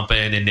and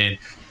jumping and then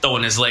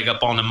throwing his leg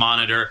up on the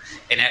monitor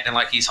and acting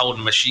like he's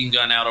holding a machine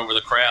gun out over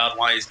the crowd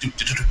while he's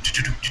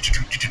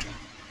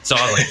so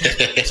I was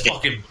like, it's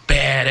fucking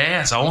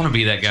badass. I want to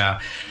be that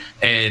guy.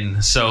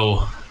 And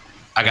so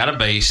I got a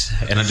bass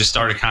and I just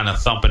started kind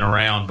of thumping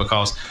around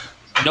because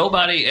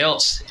nobody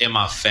else in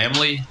my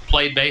family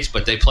played bass,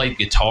 but they played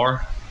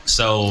guitar.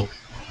 So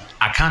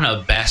I kind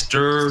of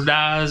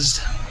bastardized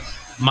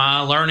my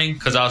learning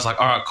because I was like,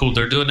 all right, cool,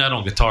 they're doing that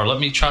on guitar, let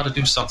me try to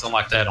do something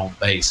like that on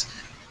bass.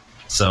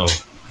 So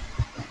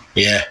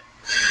yeah,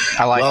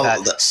 I like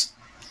that.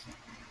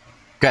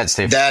 Go ahead,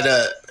 Steve.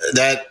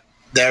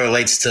 That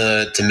relates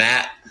to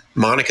Matt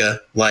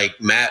Monica. Like,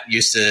 Matt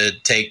used to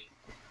take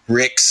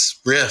Rick's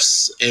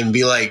riffs and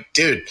be like,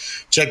 dude,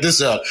 check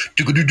this out,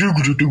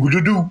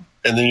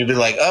 and then you'd be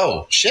like,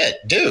 oh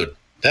shit, dude,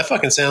 that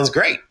fucking sounds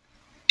great,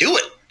 do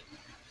it.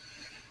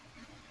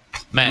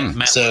 Matt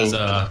was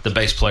the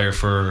bass player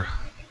for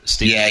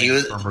Steve. Yeah, he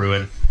was from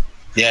Ruin.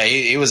 Yeah,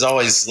 he was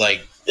always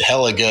like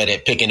hella good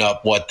at picking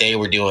up what they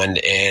were doing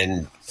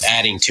and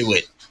adding to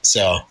it.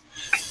 So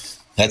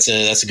that's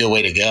a good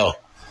way to go.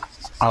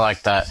 I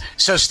like that.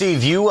 So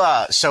Steve, you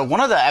so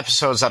one of the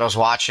episodes that I was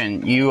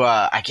watching, you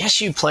I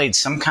guess you played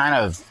some kind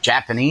of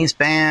Japanese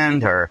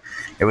band, or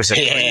it was a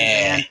Korean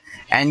band,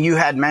 and you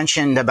had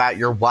mentioned about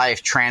your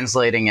wife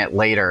translating it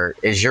later.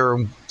 Does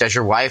your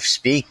wife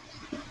speak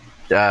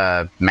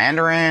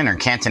Mandarin or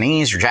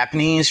Cantonese or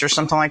Japanese or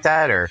something like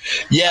that? Or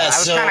yeah, I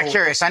was kind of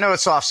curious. I know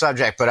it's off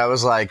subject, but I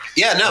was like,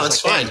 yeah, no,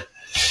 it's fine.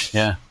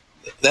 Yeah.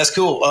 That's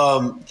cool.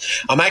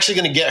 I'm actually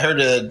going to get her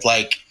to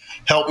like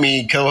help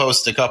me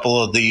co-host a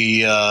couple of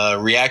the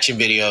reaction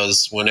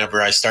videos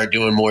whenever I start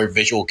doing more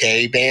Visual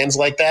K bands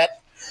like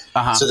that,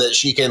 so that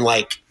she can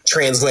like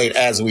translate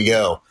as we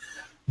go.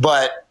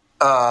 But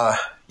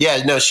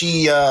yeah, no,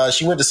 she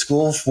went to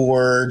school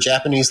for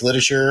Japanese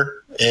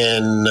literature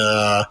and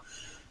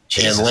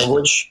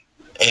language,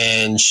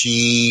 and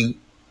she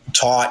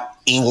taught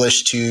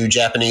English to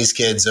Japanese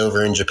kids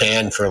over in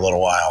Japan for a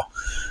little while.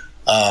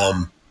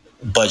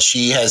 But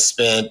she has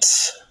spent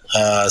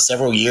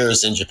several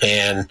years in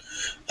Japan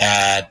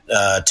at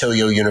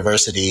Toyo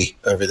University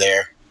over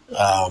there,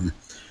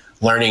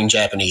 learning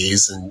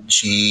Japanese, and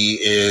she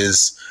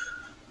is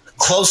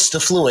close to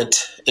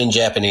fluent in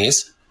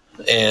Japanese.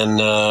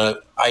 And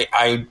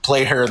I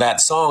played her that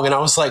song, and I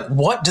was like,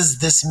 what does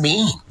this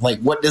mean? Like,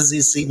 what does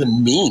this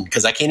even mean?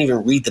 Because I can't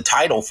even read the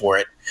title for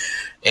it.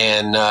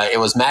 And it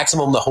was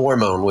Maximum the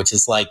Hormone, which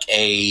is like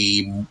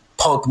a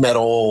punk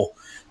metal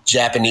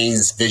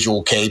Japanese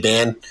Visual K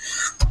band.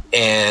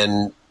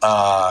 And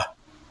I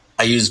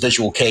use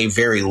Visual K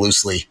very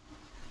loosely.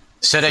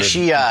 So does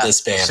she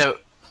this band.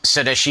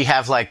 So does she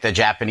have like the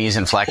Japanese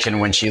inflection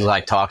when she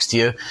like talks to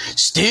you?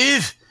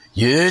 Steve,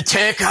 you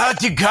take out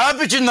the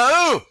garbage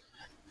now.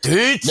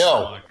 Dude.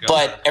 No,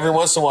 but every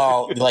once in a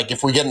while, like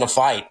if we get in a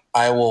fight,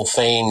 I will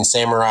feign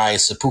samurai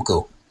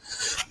seppuku.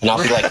 And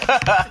I'll be like,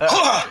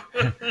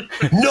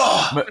 no,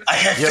 I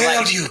have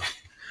failed you.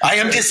 I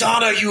am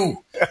dishonor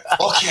you.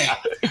 Okay.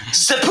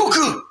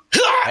 Seppuku.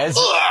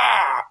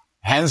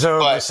 Hanzo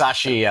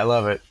Musashi. I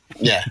love it.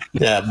 Yeah.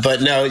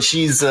 But no,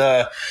 she's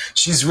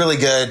really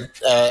good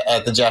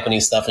at the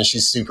Japanese stuff, and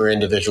she's super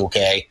into Visual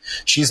K.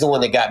 She's the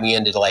one that got me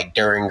into like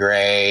Duran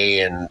Gray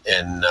and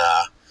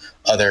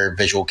other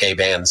Visual K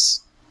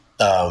bands.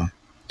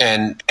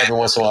 And every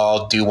once in a while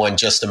I'll do one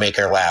just to make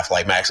her laugh,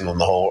 like Maximum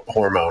the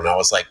Hormone. I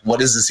was like,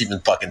 what does this even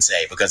fucking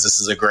say? Because this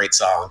is a great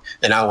song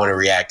and I want to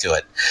react to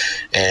it.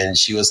 And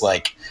she was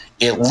like,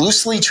 it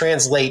loosely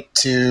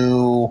translates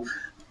to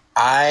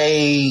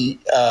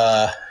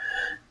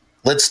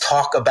let's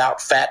talk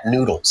about fat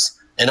noodles.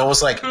 And I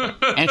was like,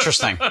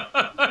 interesting.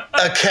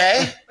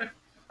 Okay.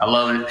 I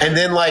love it. And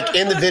then like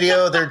in the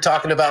video, they're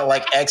talking about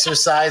like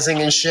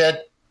exercising and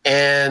shit.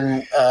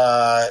 And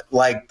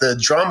like the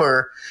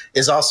drummer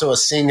is also a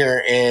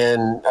singer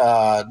and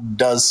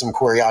does some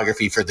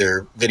choreography for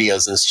their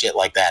videos and shit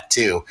like that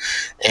too.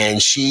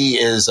 And she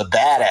is a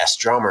badass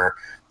drummer.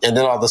 And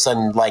then all of a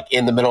sudden, like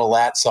in the middle of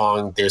that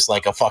song, there's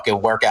like a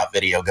fucking workout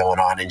video going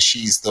on, and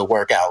she's the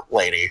workout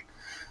lady.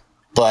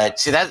 But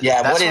see that?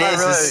 Yeah, that's what it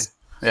is,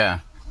 yeah.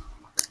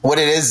 What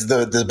it is,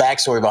 the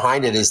backstory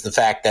behind it is the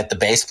fact that the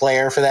bass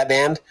player for that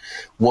band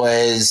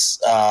was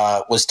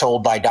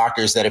told by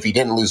doctors that if he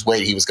didn't lose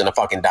weight, he was going to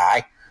fucking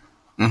die.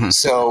 Mm-hmm.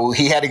 So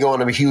he had to go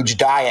on a huge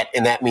diet,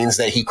 and that means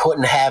that he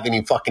couldn't have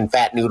any fucking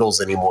fat noodles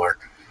anymore.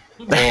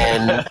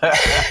 And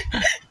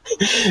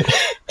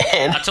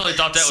I totally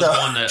thought that was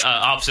going the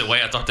opposite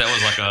way. I thought that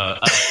was like a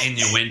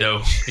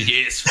innuendo.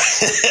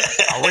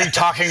 Yes. Are we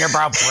talking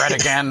about bread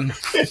again?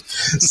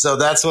 So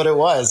that's what it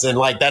was. And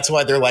like, that's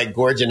why they're like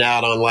gorging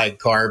out on like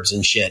carbs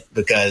and shit,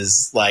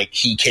 because like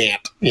he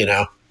can't, you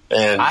know.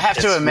 And I have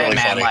to admit, really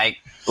man, funny.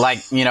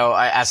 like, you know,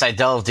 as I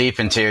delve deep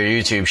into your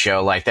YouTube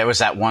show, like there was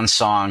that one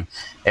song,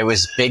 it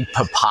was Big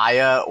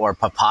Papaya or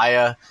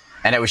Papaya.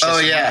 And it was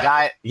just a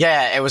guy.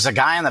 Yeah, it was a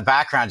guy in the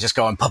background just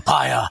going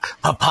papaya,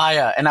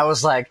 papaya, and I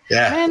was like,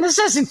 "Man, this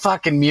isn't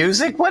fucking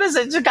music. What is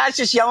it? The guy's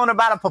just yelling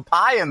about a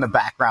papaya in the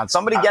background.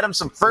 Somebody get him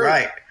some fruit."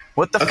 Right.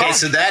 What the fuck? Okay,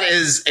 so that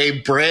is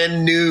a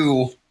brand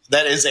new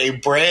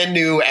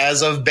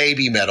as of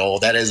baby metal.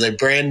 That is a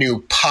brand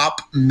new pop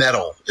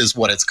metal is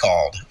what it's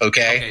called.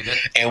 Okay,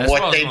 and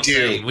what they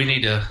do, we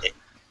need to.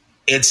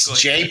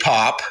 It's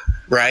J-pop,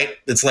 right?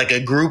 It's like a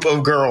group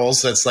of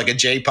girls. That's like a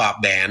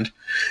J-pop band.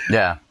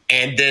 Yeah.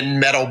 And then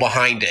metal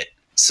behind it.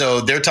 So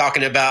they're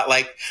talking about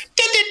like,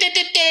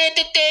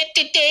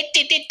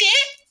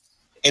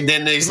 and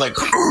then there's like,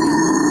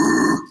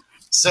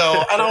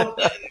 so I don't,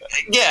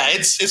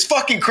 it's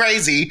fucking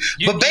crazy.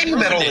 But baby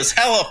metal is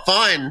hella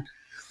fun.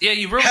 Yeah,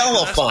 you ruined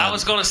hella fun. I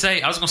was gonna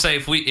say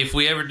if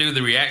we ever do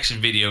the reaction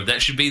video,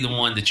 that should be the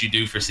one that you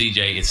do for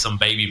CJ. It's some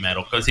baby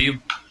metal because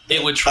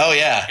it would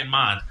truly fucking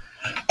mind.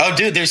 Oh,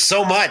 dude, there's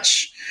so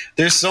much.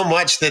 There's so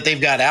much that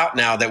they've got out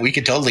now that we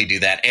could totally do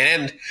that.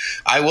 And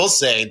I will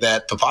say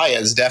that Papaya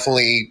is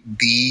definitely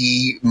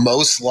the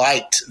most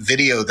liked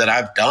video that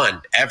I've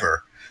done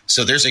ever.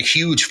 So there's a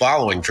huge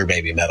following for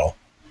baby metal.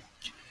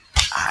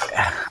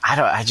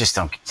 I just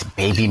don't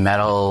baby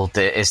metal.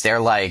 Is there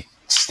like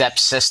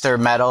stepsister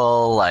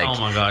metal? Like, oh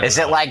my God, is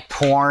it like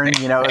porn?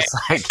 You know, it's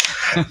like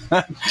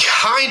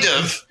kind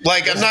of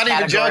like, I'm not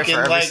even joking.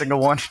 For every like,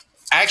 single one.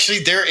 Actually,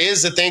 there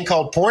is a thing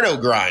called porno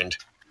grind.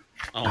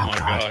 Oh my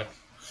God.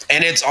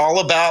 And it's all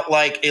about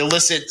like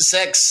illicit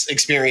sex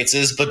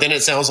experiences, but then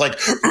it sounds like.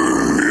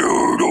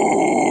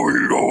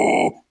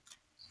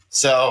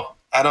 So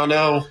I don't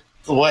know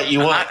what you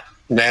want.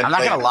 Man, I'm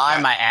not going to lie.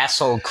 My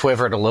asshole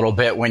quivered a little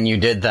bit when you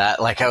did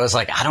that. Like, I was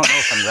like, I don't know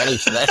if I'm ready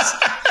for this.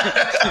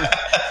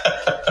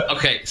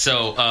 Okay,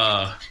 so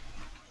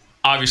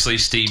obviously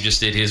Steve just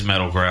did his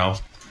metal growl.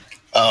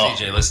 Oh,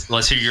 CJ,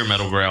 let's hear your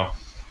metal growl.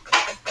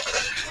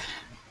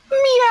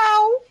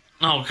 Meow.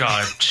 Oh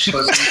God!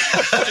 Just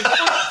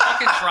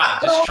fucking try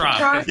it. Just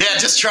try it. yeah,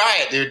 just try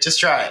it, dude. Just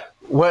try it.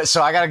 What?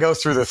 So I got to go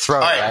through the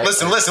throat. All right, right?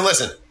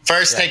 listen.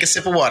 First, take a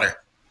sip of water.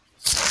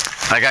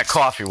 I got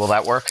coffee. Will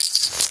that work?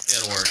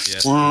 It'll work.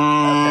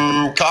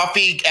 Yeah.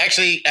 Coffee.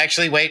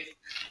 Actually, wait.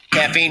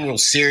 Caffeine will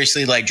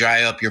seriously like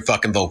dry up your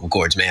fucking vocal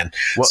cords, man.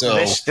 Well, So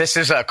this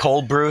is a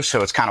cold brew,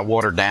 so it's kind of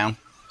watered down.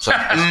 So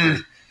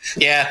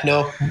yeah,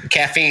 no,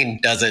 caffeine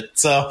does it.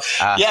 So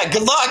yeah,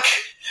 good luck.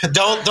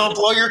 Don't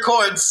blow your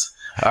cords.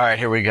 all right,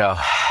 here we go. All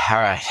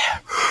right.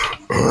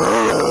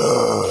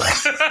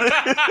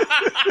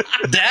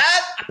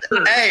 That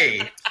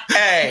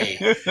hey,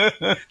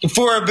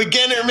 for a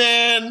beginner,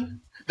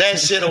 man, that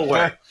shit'll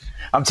work.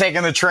 I'm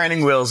taking the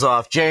training wheels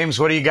off. James,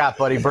 what do you got,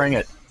 buddy? Bring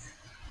it.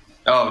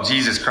 Oh,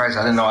 Jesus Christ.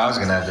 I didn't know I was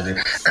going to have to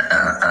do.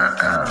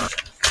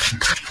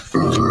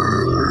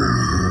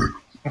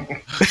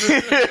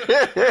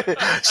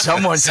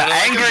 Someone's an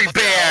angry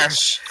bear.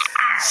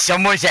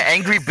 Someone's an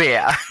angry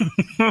bear.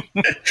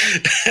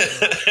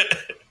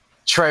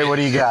 Trey, what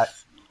do you got?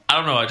 I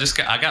don't know.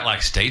 I got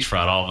like stage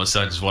fright all of a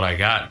sudden is what I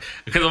got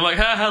because I'm like,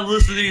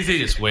 listen to these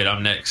idiots. Wait,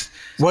 I'm next.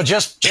 Well,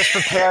 just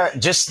prepare.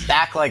 Just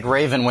act like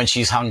Raven when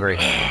she's hungry.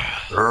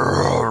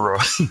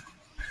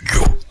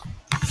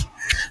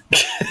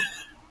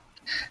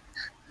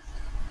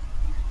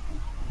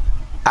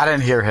 I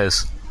didn't hear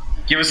his.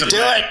 Give us a Do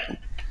it.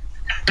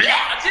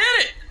 I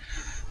did it.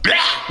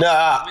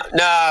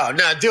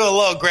 No. Do a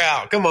low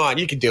growl. Come on,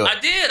 you can do it. I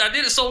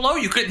did it so low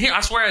you couldn't hear.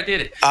 I swear I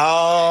did it.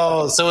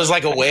 Oh, so it was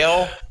like a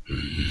whale?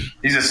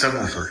 He's a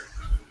subwoofer.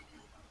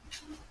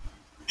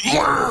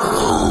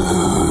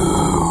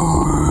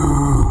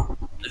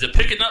 Is it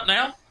picking up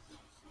now?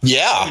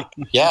 Yeah.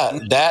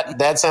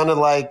 That sounded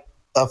like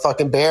a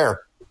fucking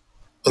bear.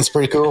 That's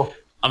pretty cool.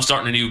 I'm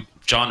starting a new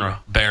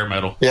genre, bear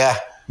metal. Yeah.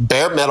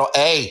 Bear metal.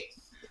 Hey,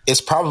 it's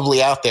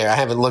probably out there. I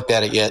haven't looked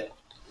at it yet.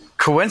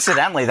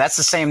 Coincidentally, that's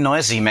the same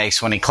noise he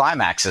makes when he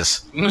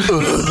climaxes. Do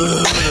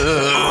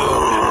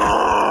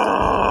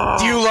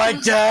you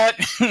like that?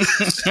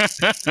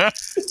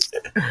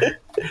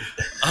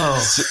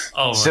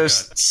 Oh my So God.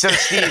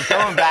 Steve,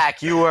 going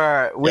back,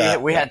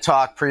 we had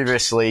talked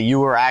previously. You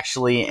were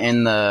actually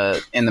in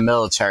the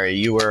military.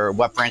 You were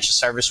what branch of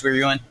service were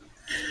you in?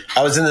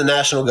 I was in the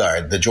National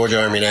Guard, the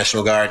Georgia Army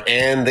National Guard,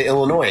 and the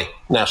Illinois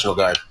National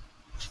Guard.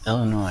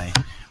 Illinois.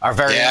 Our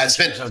very own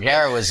James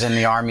O'Gara was in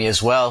the Army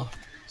as well.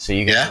 So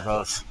you guys are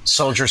both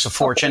soldiers of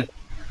fortune.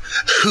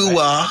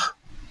 Hooah.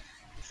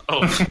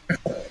 Oh,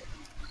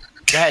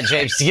 Go ahead,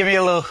 James. Give me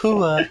a little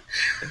hooah.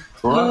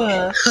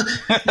 Hooah.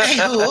 Hey,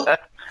 hooah.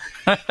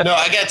 No,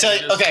 I got to tell you.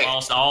 just Okay.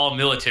 lost all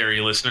military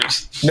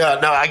listeners. No,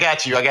 I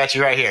got you. I got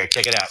you right here.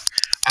 Check it out.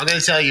 I'm going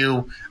to tell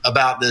you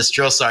about this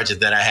drill sergeant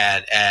that I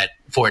had at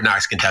Fort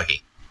Knox,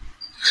 Kentucky.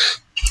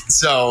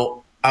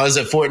 So I was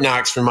at Fort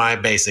Knox for my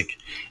basic,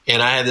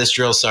 and I had this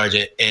drill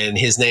sergeant, and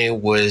his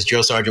name was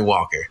Drill Sergeant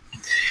Walker.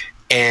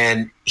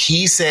 And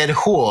he said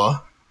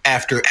 "whore"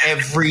 after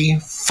every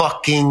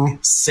fucking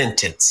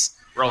sentence.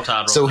 Roll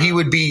Tide. So he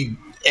would be,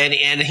 and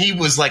he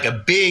was like a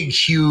big,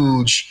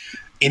 huge,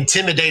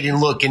 intimidating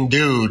looking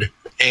dude.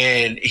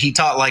 And he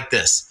taught like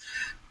this.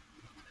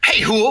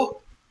 Hey, whore,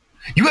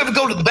 you ever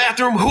go to the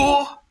bathroom,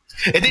 whore?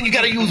 And then you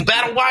got to use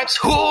battle wipes,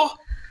 whore?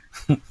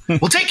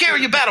 Well, take care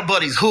of your battle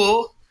buddies,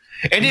 whore.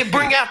 And then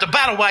bring out the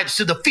battle wipes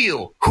to the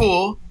field,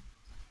 whore.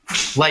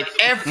 Like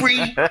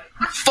every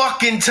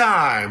fucking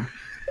time.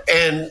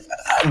 And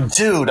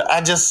dude,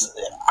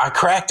 I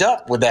cracked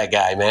up with that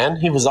guy, man.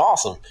 He was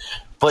awesome.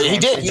 But he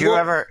did. Did you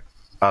ever?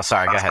 Oh,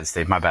 sorry. Go ahead,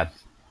 Steve. My bad.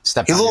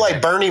 He looked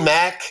like Bernie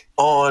Mac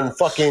on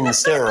fucking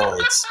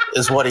steroids,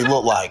 is what he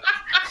looked like.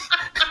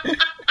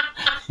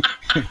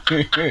 And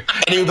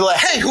he would be like,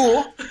 "Hey,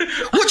 whore,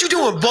 what you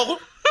doing, Bubba?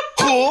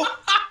 Whore,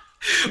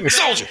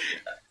 soldier.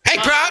 Hey,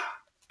 Pride.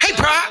 Hey,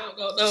 Pride.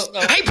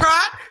 Hey,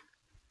 Pride.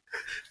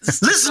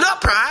 Listen up,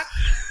 Pride.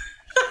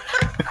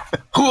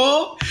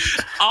 Whore."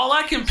 All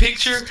I can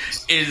picture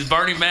is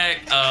Bernie Mac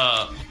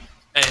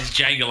as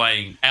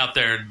Jangalang out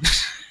there.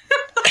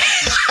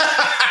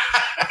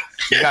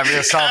 You got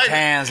real soft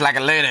hands like a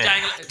lady.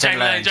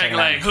 Jangalang.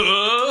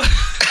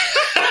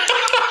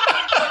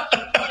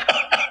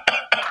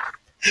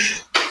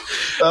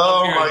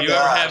 Oh my Do you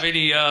god! ever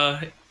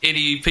have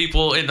any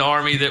people in the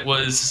Army that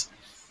was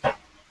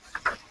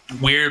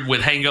weird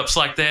with hang-ups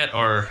like that,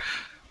 or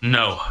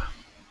no?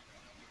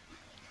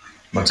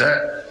 What's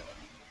that?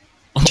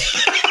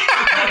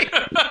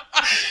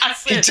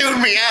 He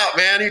tuned me out,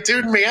 man. He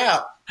tuned me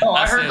out. Oh,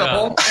 I I heard said, the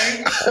whole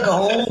thing. The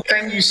whole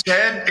thing you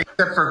said,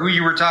 except for who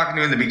you were talking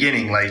to in the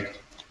beginning. Like,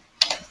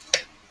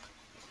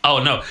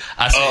 Oh no,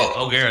 I said,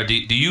 O'Gara,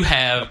 did you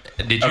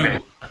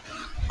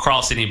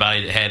cross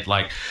anybody that had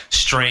like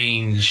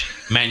strange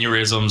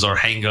mannerisms or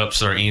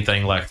hang-ups or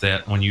anything like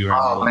that when you were?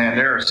 oh man,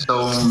 there are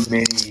so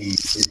many.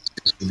 It's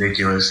just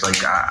ridiculous.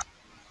 Like, I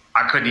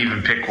couldn't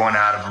even pick one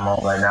out of them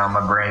all right now.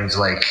 My brain's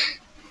like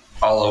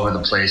all over the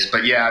place.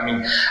 But yeah, I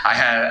mean, I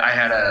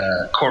had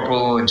a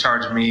corporal in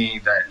charge of me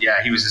that,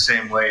 yeah, he was the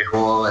same way,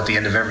 Hul, at the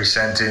end of every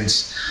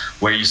sentence,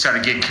 where you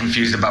started getting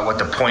confused about what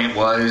the point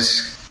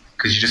was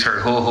because you just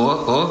heard Hul,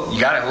 Hul, Hul, you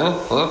got it, Hul,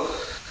 Hul.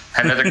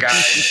 Had another guy.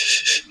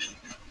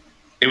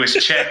 It was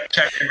check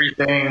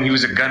everything. He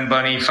was a gun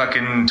bunny,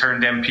 fucking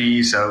turned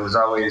MP, so it was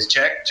always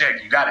check,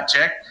 you got it,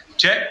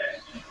 check.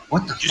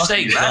 What the fuck? Did you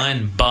say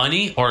gun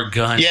bunny or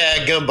gun?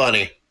 Yeah, gun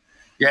bunny.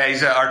 Yeah,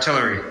 he's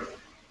artillery.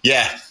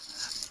 Yeah,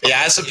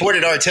 I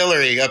supported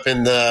artillery up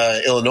in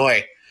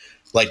Illinois.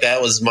 Like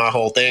that was my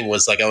whole thing.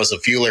 Was like I was a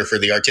fueler for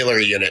the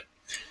artillery unit.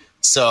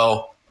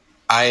 So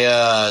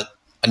I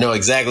know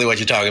exactly what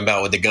you're talking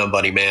about with the gun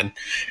bunny, man.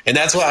 And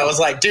that's why I was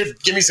like,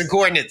 dude, give me some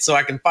coordinates so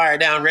I can fire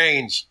down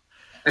range.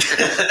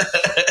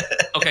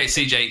 Okay,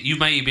 CJ, you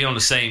may be on the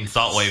same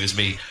thought wave as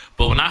me,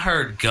 but when I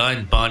heard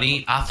gun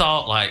bunny, I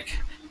thought like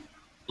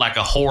a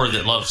whore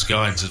that loves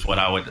guns is what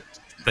I would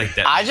think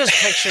that. I just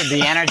pictured the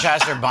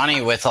Energizer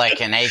Bunny with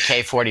like an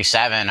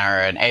AK-47 or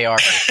an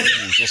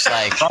AR-15, just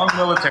like Wrong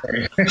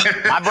military.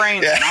 my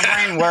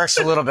brain works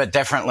a little bit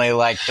differently.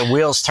 Like the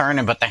wheels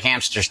turning, but the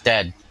hamster's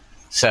dead.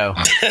 So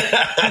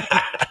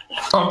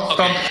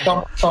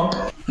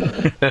Thump.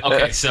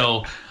 Okay,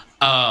 so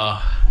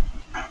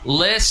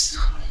let's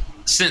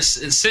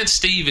since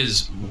Steve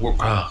is you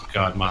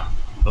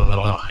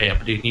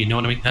know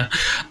what I mean?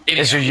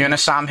 is your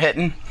Unisom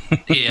hitting?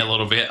 Yeah, a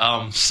little bit.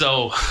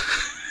 So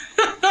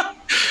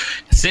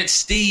since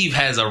Steve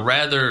has a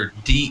rather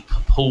deep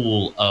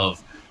pool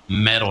of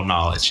metal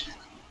knowledge,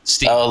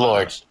 Steve, Oh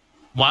Lord.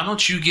 why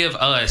don't you give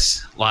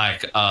us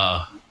like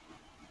a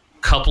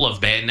couple of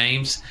band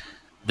names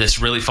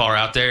that's really far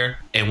out there,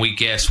 and we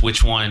guess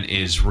which one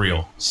is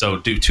real? So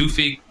do two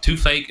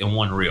fake, and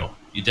one real.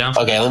 You down?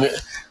 Okay, let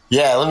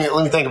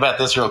me think about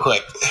this real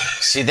quick.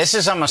 See, this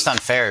is almost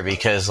unfair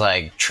because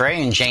like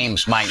Trey and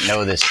James might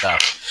know this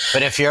stuff,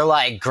 but if you're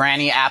like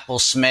Granny Apple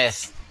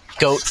Smith,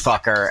 Goat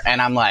Fucker,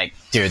 and I'm like,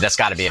 dude, that's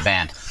got to be a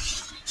band.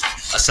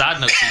 A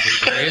side note,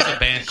 CJ, there is a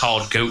band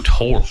called Goat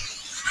Whore.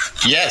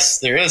 Yes,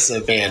 there is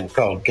a band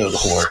called Goat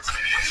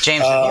Whore.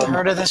 James, have you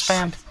heard of this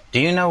band? Do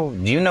you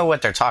know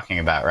what they're talking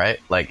about, right?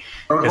 Like,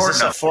 is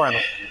this a foreign?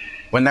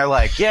 When they're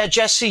like, yeah,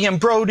 Jesse and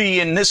Brody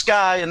and this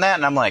guy and that,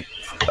 and I'm like,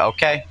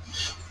 okay.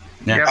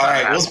 Yeah. All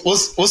right,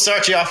 we'll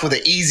start you off with an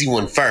easy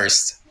one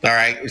first. All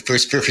right, for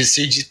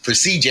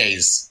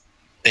CJ's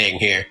thing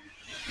here.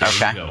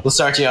 Okay. We'll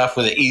start you off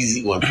with an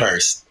easy one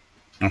first.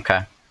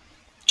 Okay.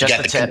 You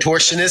got the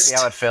Contortionist. See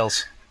how it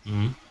feels.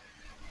 Mm-hmm.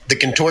 The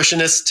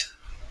Contortionist.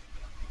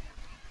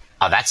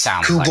 Oh, that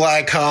sounds Kublai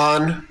like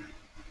Khan.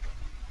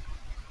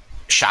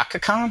 Shaka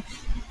Khan?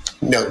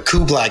 No,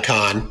 Kublai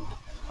Khan.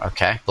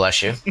 Okay,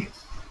 bless you.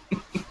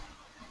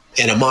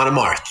 And Amon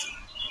Amarth.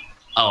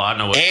 Oh, I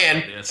know what And-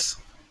 it is.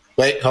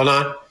 Wait, hold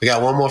on. We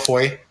got one more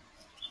for you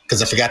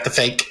because I forgot the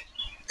fake.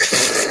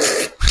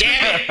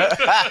 Damn it!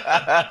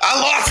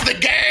 I lost the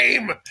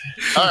game.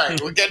 All right,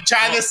 we're gonna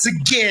try this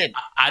again.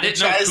 I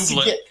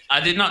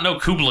did not know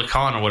Kublai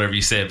Khan or whatever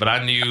you said, but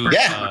I knew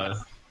Yeah.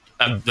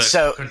 the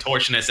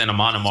Contortionist and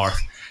Amon Amarth.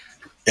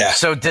 Yeah.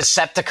 So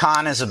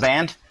Decepticon is a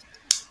band?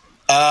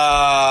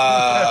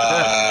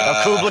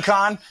 Uh, Kublai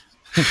Khan?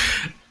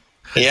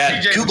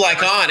 Yeah, Kublai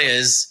Khan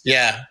is.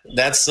 Yeah,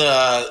 that's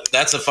a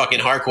fucking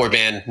hardcore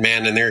band,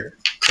 man, and they're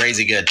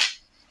crazy good.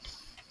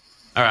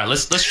 All right,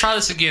 let's try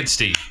this again,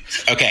 Steve.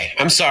 Okay,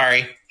 I'm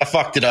sorry, I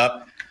fucked it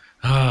up.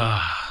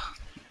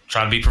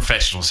 Trying to be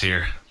professionals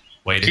here.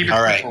 Wait. Keep it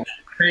All right. simple.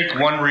 Fake,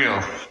 one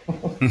real.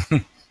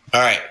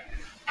 All right,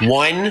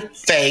 one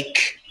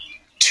fake,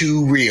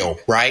 two real.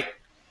 Right?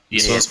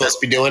 That's what I'm supposed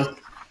to be doing.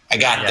 I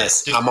got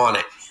this. I'm on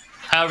it.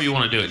 However you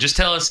want to do it. Just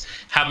tell us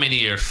how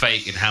many are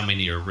fake and how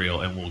many are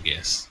real, and we'll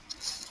guess.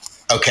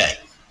 Okay,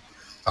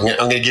 I'm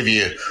gonna give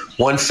you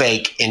one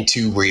fake and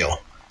two real.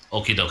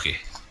 Okie dokie.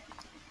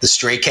 The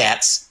Stray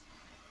Cats.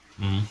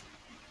 Mm-hmm.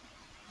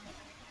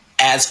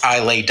 As I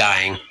Lay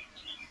Dying.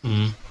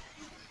 Mm-hmm.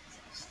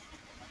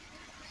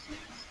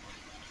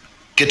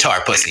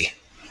 Guitar Pussy.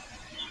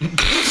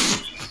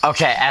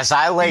 Okay, As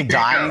I Lay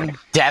Dying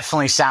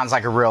definitely sounds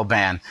like a real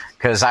band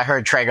because I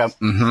heard Trey go,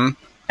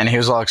 and he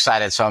was all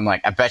excited. So I'm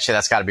like, I bet you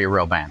that's got to be a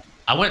real band.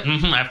 I went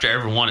after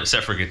every one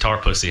except for Guitar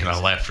Pussy, and I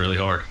laughed really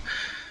hard.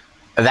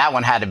 That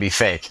one had to be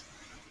fake.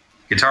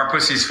 Guitar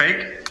Pussy's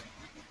fake?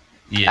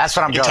 Yeah, That's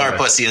what I'm going Guitar with.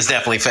 Pussy is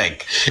definitely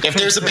fake. If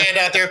there's a band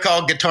out there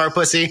called Guitar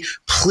Pussy,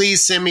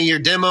 please send me your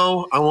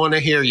demo. I want to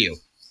hear you.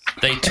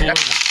 They toured with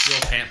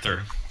Steel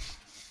Panther.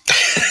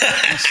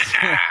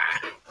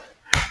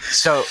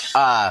 So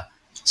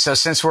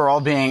since we're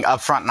all being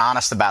upfront and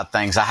honest about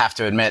things, I have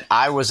to admit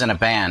I was in a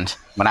band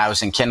when I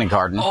was in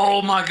kindergarten.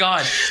 Oh my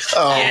god!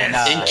 Oh,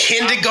 Yes. in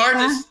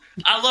kindergarten?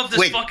 I love this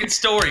Wait. fucking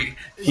story.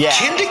 Yeah.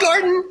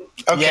 Kindergarten?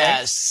 Okay.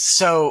 Yeah,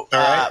 so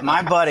right.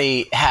 my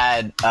buddy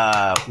had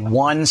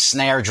one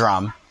snare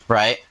drum,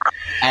 right?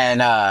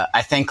 And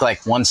I think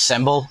like one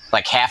cymbal,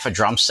 like half a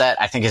drum set.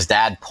 I think his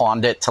dad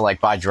pawned it to like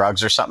buy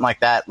drugs or something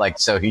like that. Like,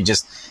 so he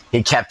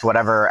kept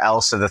whatever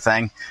else of the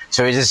thing.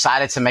 So he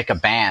decided to make a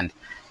band.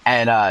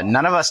 and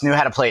none of us knew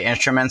how to play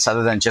instruments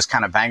other than just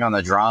kind of bang on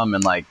the drum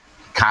and like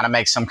kind of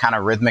make some kind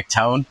of rhythmic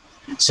tone.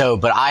 So,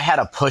 but I had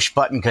a push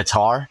button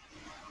guitar.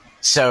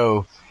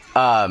 So,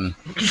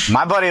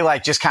 my buddy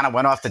like just kind of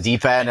went off the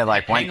deep end and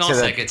like went to Hang on a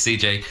second,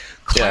 CJ.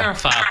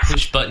 Clarify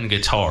push button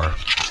guitar.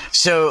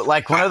 So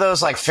like one of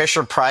those like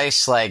Fisher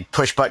Price like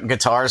push button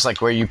guitars,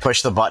 like where you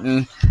push the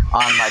button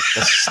on like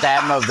the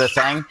stem of the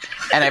thing,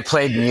 and it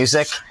played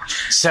music.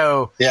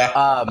 So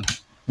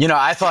you know,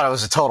 I thought it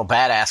was a total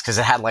badass because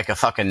it had like a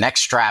fucking neck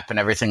strap and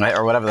everything,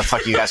 or whatever the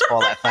fuck you guys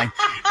call that thing.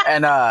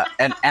 And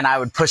I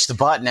would push the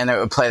button and it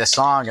would play the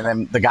song, and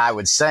then the guy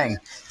would sing.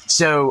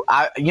 So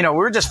we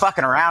were just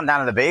fucking around down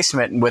in the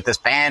basement with this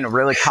band,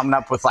 really coming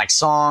up with like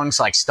songs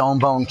like Stone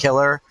Bone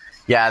Killer.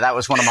 Yeah, that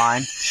was one of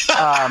mine.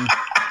 How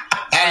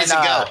does it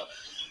go?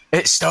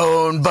 It's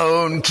Stone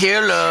Bone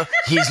Killer.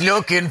 He's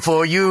looking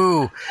for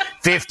you.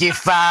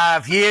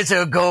 55 years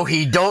ago,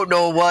 he don't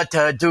know what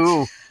to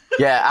do.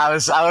 Yeah, I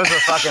was a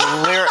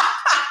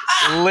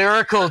fucking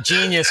lyrical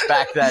genius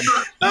back then.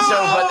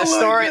 But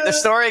the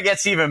story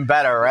gets even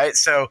better, right?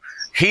 So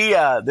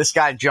this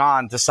guy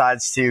John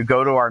decides to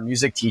go to our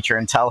music teacher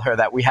and tell her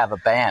that we have a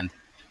band.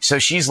 So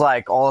she's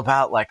like all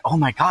about like, oh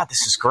my God,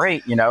 this is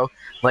great, you know,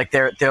 like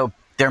they're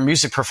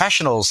music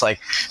professionals. Like,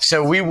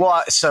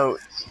 so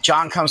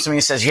John comes to me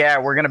and says, yeah,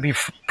 we're going to be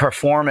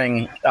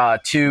performing in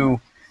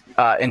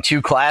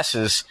two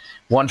classes,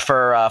 one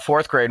for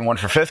fourth grade and one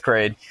for fifth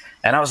grade.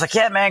 And I was like,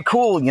 yeah, man,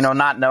 cool. You know,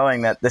 not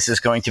knowing that this is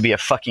going to be a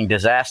fucking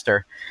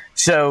disaster.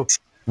 So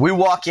we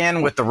walk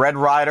in with the Red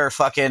Ryder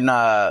fucking,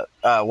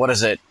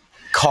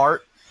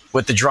 cart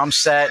with the drum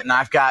set. And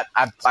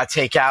I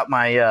take out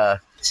my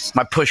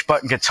push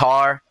button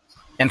guitar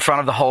in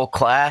front of the whole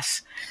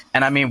class.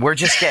 And I mean, we're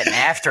just getting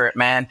after it,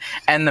 man.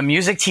 And the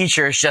music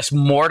teacher is just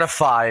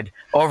mortified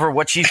over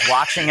what she's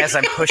watching as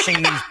I'm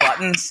pushing these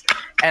buttons.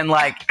 And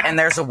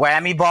there's a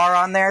whammy bar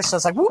on there. So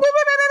it's like, woo, woo,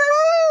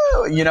 woo,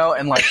 woo, woo, you know,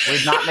 and like,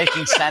 we're not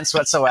making sense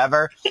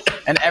whatsoever.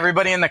 And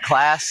everybody in the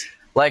class,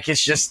 like,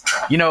 it's just,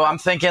 you know, I'm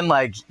thinking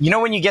like, you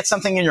know, when you get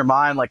something in your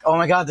mind, like, oh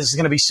my God, this is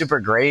going to be super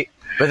great.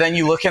 But then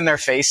you look in their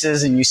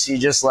faces and you see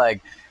just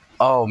like,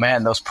 oh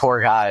man, those poor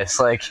guys.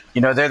 Like,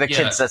 you know, they're the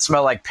kids that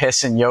smell like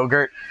piss and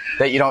yogurt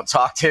that you don't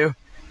talk to.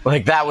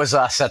 Like, that was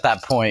us at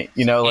that point,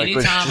 you know. Like,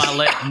 anytime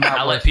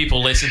I let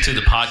people listen to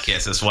the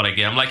podcast, that's what I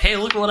get. I'm like, hey,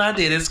 look what I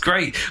did. It's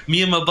great.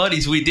 Me and my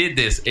buddies, we did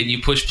this. And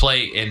you push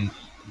play and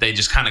they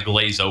just kind of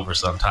glaze over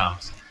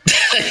sometimes.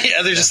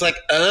 Yeah, they're just like,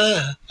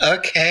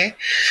 okay.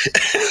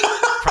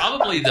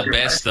 Probably the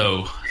best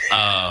though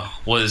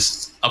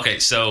was, okay,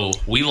 so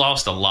we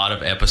lost a lot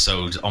of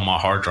episodes on my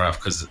hard drive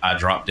because I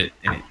dropped it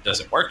and it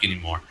doesn't work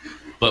anymore.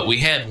 But we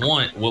had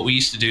one. What we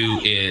used to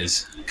do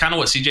is kind of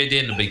what CJ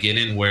did in the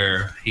beginning,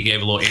 where he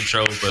gave a little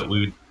intro, but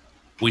we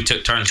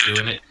took turns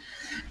doing it.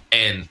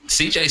 And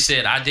CJ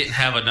said I didn't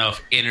have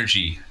enough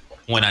energy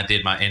when I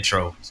did my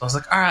intro, so I was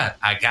like, all right,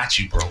 I got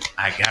you, bro,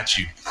 I got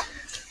you.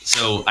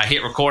 So I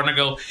hit record and I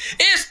go,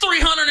 it's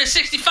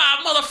 365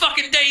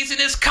 motherfucking days in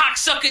this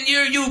cocksucking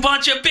year, you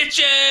bunch of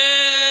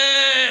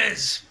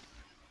bitches.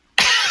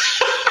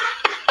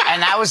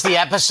 And that was the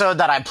episode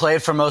that I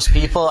played for most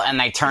people, and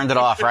they turned it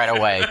off right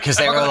away because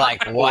they were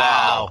like,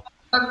 wow,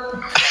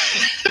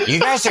 you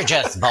guys are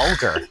just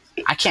vulgar.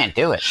 I can't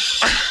do it.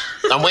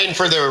 I'm waiting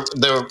for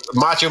the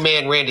Macho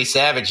Man Randy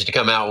Savage to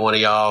come out, one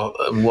of y'all,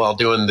 while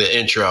doing the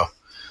intro.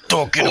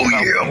 Talking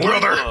about yeah,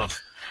 brother.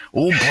 Love.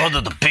 Oh,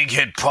 brother, the Big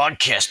Head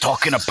Podcast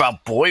talking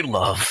about boy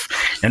love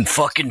and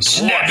fucking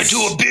snap into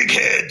a big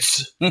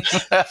heads.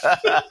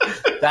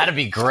 That'd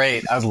be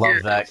great. I'd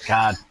love that.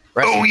 God.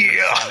 Oh,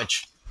 yeah.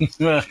 Savage.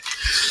 I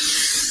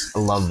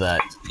love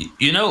that.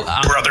 You know,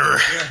 brother.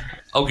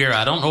 Oh, Gary,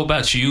 I don't know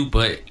about you,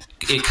 but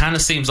it kind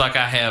of seems like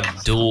I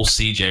have dual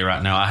CJ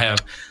right now. I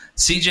have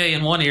CJ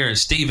in one ear and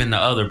Steve in the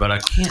other, but I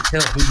can't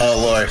tell who. Oh,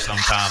 Lord.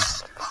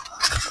 Sometimes.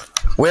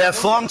 We have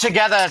formed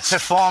together to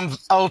form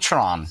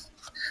Ultron.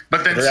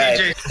 But then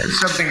CJ says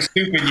something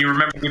stupid, you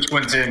remember which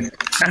one's in.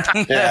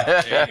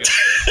 Yeah.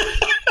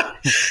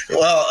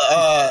 Well,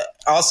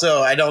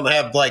 also, I don't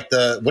have like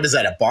what is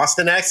that, a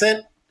Boston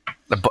accent?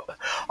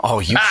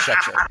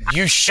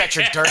 You shut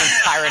your dirty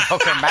pirate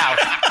hooker mouth.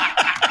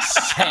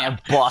 Sam,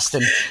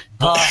 Boston.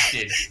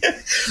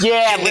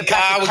 Yeah, we're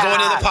going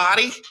to the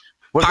party.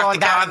 We're Park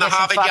going the car down in the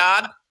Harvard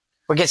Yard.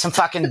 We'll get some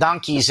fucking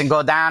donkeys and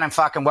go down and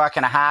fucking work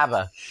in a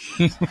harbor.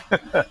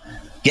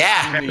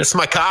 Yeah, that's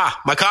my car.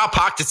 My car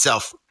parked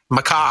itself.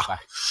 My car.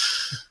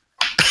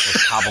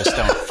 Those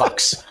cobblestone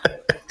fucks.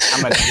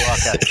 I'm a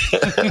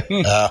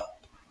New Yorker.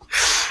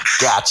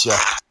 Gotcha.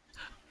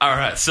 All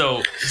right,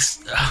 so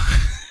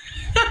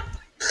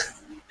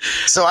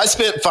I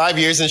spent 5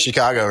 years in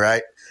Chicago,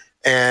 right?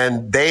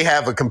 And they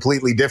have a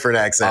completely different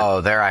accent.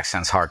 Oh, their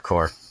accent's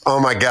hardcore. Oh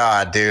my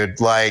God,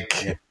 dude.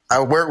 Like,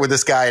 I worked with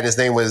this guy and his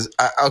name was,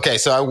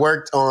 so I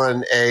worked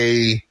on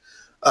an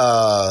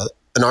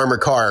armored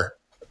car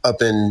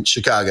up in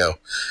Chicago.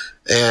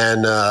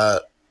 And,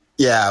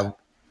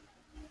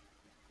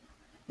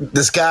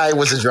 this guy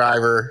was a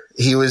driver.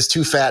 He was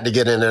too fat to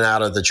get in and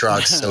out of the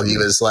trucks, so he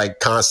was like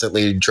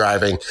constantly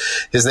driving.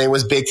 His name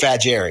was Big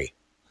Fat Jerry.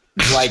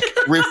 Like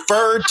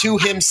referred to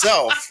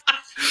himself.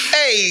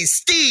 Hey,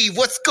 Steve,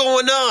 what's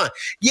going on?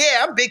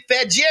 Yeah, I'm Big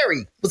Fat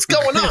Jerry. What's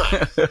going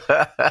on?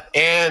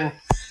 And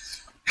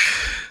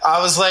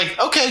I was like,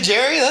 okay,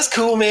 Jerry, that's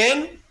cool,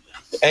 man.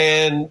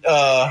 And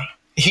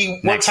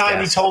one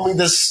time he told me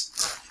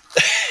this.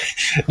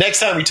 Next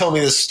time he told me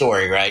this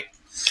story, right?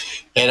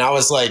 And I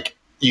was like,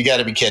 you got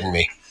to be kidding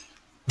me.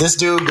 This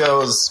dude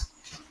goes,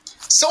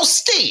 so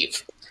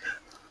Steve,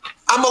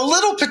 I'm a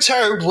little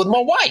perturbed with my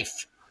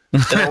wife.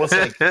 And I was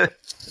like,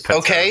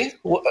 okay,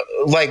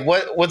 like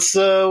what's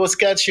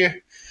got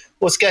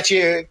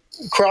your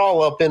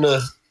crawl up in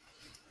a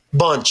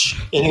bunch?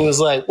 And he was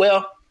like,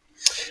 well,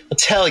 I'll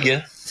tell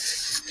you,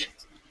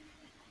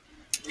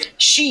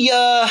 she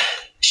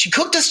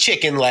cooked us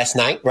chicken last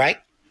night, right?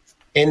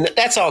 And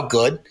that's all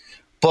good,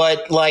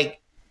 but like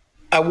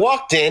I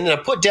walked in and I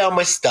put down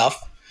my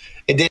stuff,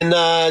 and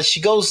then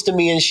she goes to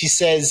me and she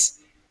says,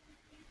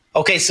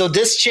 okay, so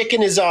this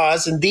chicken is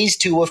ours and these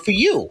two are for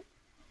you.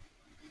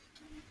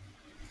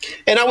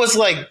 And I was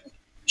like,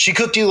 she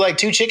cooked you like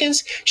 2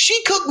 chickens?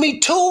 She cooked me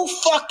 2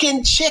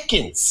 fucking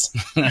chickens.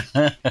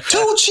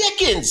 2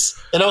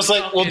 chickens. And I was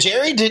like, well,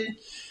 Jerry, did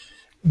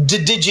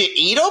you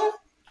eat them?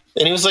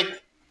 And he was like,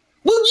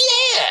 well,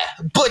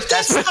 yeah, but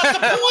that's not the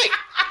point.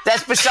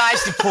 That's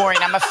besides the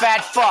point. I'm a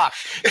fat fuck.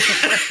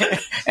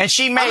 And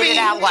she made it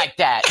out like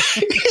that.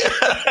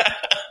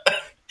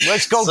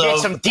 Let's go get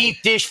some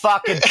deep dish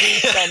fucking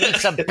pizza and eat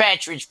some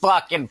Pepperidge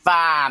fucking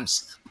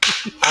Farms.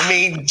 I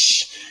mean,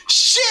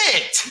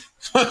 shit.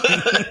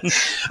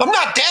 I'm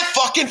not that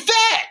fucking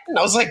fat. And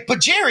I was like, but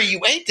Jerry,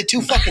 you ate the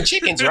 2 fucking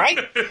chickens, right?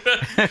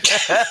 Can't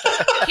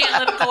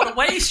let it go to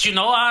waste, you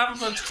know. I don't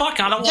want to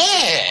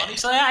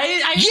say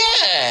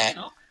yeah. You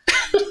know?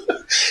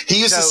 He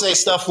used to say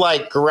stuff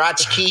like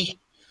garage key.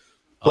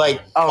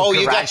 Like,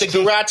 you got the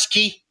garage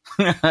key?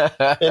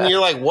 And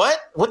you're like, what?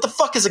 What the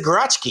fuck is a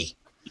garage key?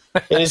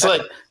 And he's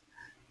like,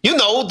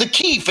 the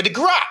key for the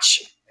garage.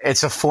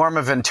 It's a form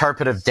of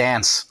interpretive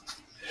dance.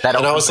 And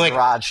I was like,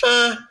 garage.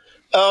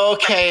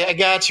 Okay, I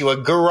got you. A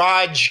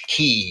garage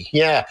key.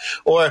 Yeah.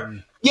 Or,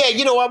 yeah,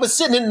 I was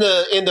sitting in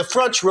the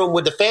front room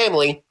with the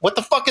family. What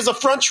the fuck is a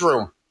front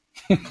room?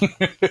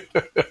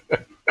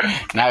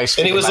 Now and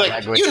he was like,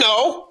 language.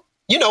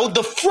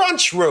 The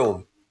front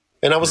room.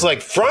 And I was like,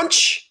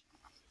 Frunch?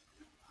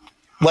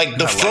 Like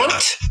the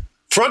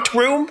front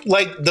room?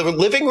 Like the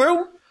living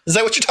room? Is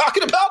that what you're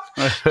talking about?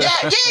 Yeah.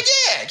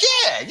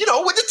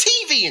 With the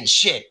TV and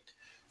shit.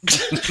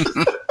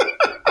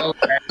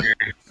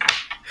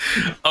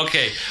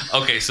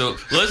 Okay. So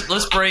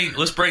let's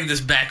bring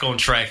this back on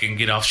track and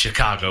get off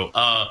Chicago.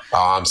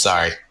 I'm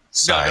sorry.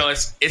 No,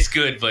 it's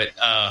good. But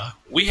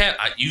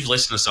you've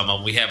listened to some of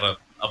them. We have a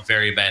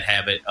very bad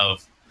habit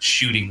of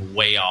shooting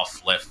way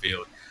off left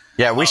field.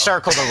 Yeah, we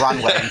circle the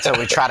runway until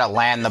we try to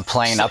land the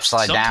plane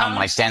upside down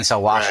like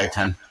Denzel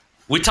Washington. Right.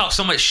 We talk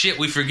so much shit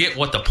we forget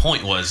what the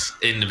point was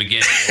in the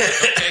beginning.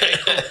 Okay,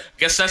 cool.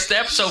 Guess that's the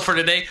episode for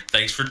today.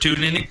 Thanks for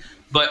tuning in.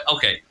 But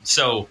okay,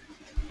 so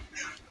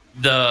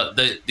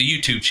the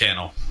YouTube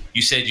channel.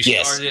 You said you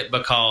started it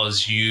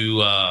because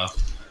you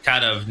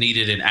kind of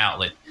needed an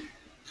outlet.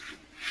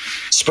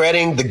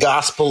 Spreading the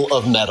gospel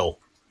of metal.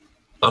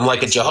 I'm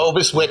like a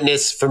Jehovah's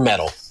Witness for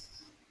metal.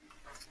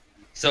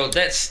 So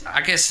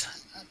I guess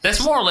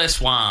that's more or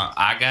less why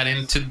I got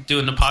into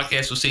doing the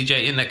podcast with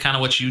CJ. Isn't that kind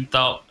of what you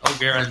thought,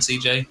 O'Gara and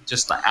CJ?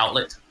 Just the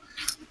outlet?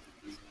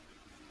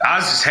 I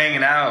was just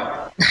hanging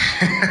out.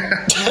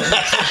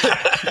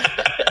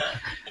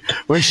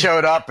 We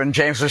showed up and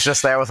James was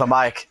just there with a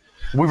mic.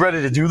 We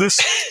ready to do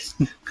this?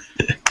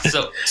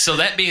 So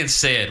that being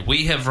said,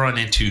 we have run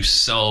into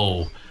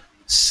so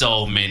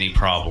many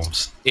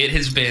problems. It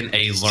has been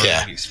a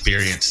learning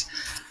experience.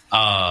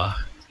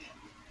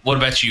 What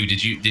about you?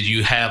 Did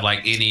you have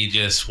like any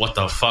just what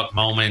the fuck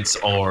moments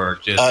or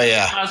just might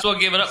as well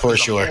give it up for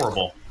sure?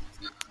 Horrible.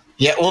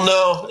 Yeah, well,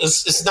 no,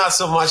 it's not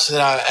so much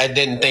that I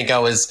didn't think I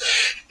was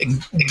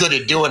good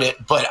at doing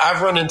it, but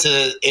I've run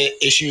into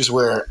issues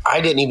where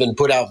I didn't even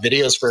put out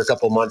videos for a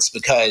couple months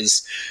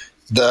because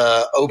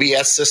the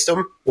OBS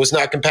system was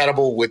not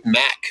compatible with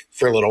Mac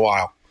for a little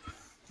while.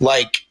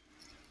 Like,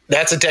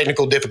 that's a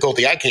technical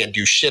difficulty I can't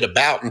do shit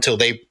about until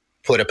they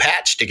put a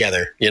patch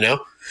together,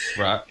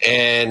 Right.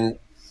 And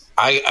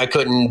I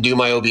couldn't do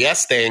my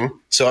OBS thing,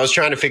 so I was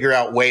trying to figure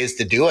out ways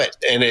to do it,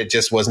 and it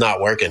just was not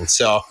working.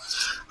 So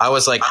I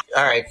was like,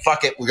 all right,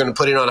 fuck it. We're going to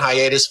put it on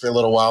hiatus for a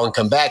little while and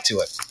come back to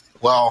it.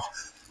 Well,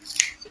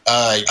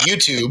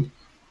 YouTube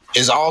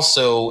is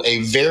also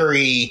a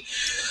very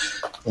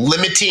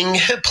limiting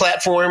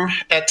platform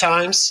at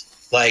times.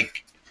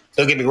 Like,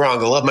 don't get me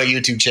wrong, I love my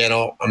YouTube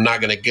channel. I'm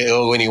not going to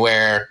go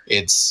anywhere.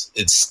 It's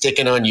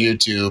sticking on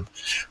YouTube.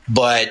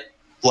 But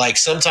like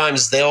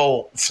sometimes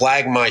they'll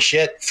flag my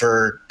shit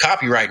for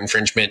copyright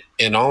infringement,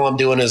 and all I'm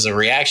doing is a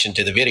reaction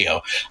to the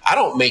video. I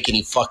don't make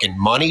any fucking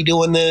money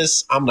doing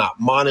this. I'm not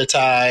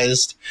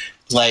monetized.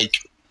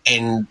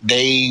 And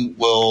they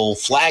will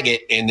flag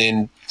it and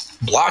then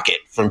block it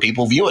from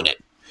people viewing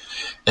it.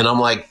 And I'm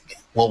like,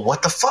 well,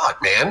 what the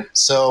fuck, man?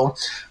 So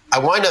I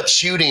wind up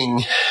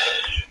shooting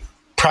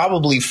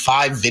probably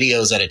 5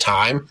 videos at a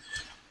time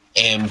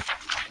and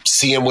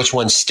seeing which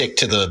ones stick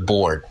to the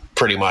board,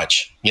 pretty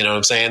much. You know what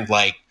I'm saying?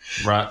 Like,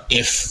 right.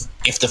 If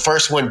the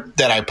first one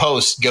that I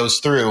post goes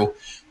through,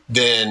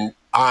 then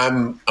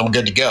I'm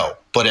good to go.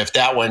 But if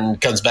that one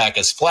comes back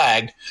as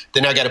flagged,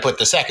 then I got to put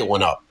the second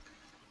one up.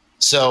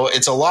 So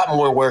it's a lot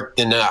more work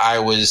than I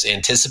was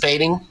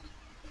anticipating.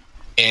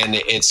 And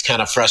it's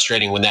kind of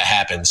frustrating when that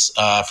happens.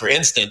 For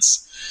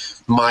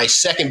instance, my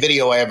second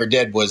video I ever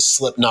did was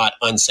Slipknot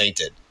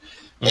Unsainted.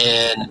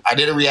 And I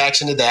did a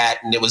reaction to that,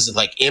 and it was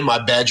like in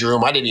my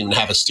bedroom. I didn't even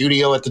have a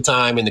studio at the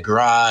time, in the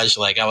garage.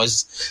 Like I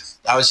was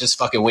just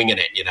fucking winging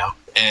it, you know.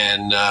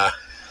 And I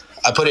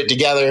put it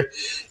together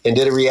and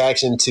did a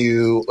reaction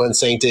to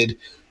Unsainted.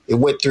 It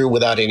went through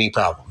without any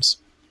problems.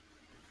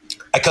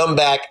 I come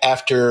back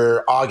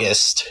after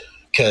August,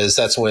 because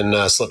that's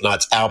when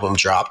Slipknot's album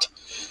dropped,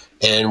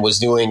 and was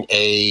doing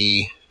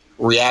a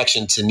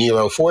reaction to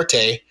Nero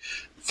Forte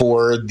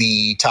for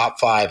the top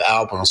 5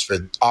 albums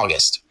for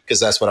August, because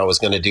that's what I was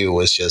going to do,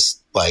 was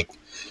just like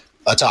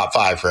a top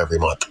 5 for every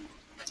month.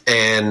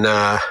 And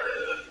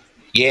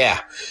yeah,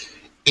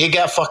 it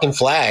got fucking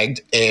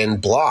flagged and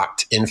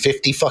blocked in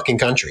 50 fucking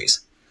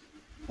countries.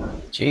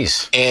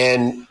 Jeez.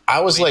 And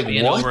I was like,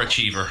 an what?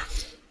 Overachiever.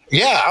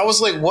 Yeah, I was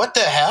like, what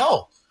the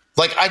hell?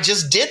 Like, I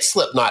just did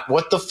Slipknot.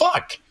 What the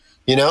fuck?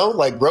 You know,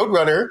 like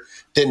Roadrunner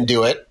didn't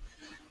do it.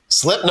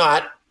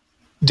 Slipknot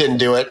didn't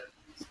do it.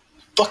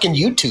 Fucking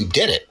YouTube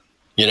did it.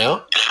 You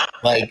know,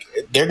 like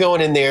they're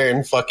going in there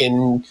and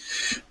fucking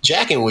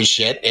jacking with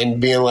shit and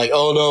being like,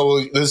 oh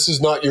no, this is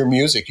not your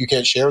music. You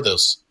can't share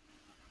this.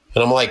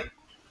 And I'm like,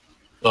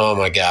 oh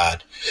my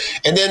God.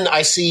 And then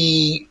I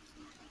see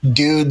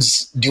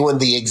dudes doing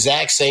the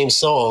exact same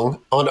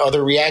song on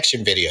other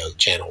reaction video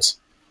channels,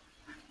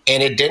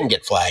 and it didn't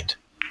get flagged.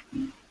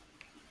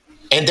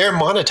 And they're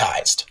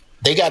monetized.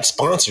 They got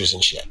sponsors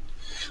and shit.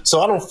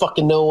 So I don't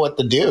fucking know what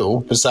to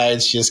do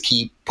besides just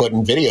keep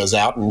putting videos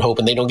out and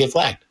hoping they don't get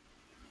flagged.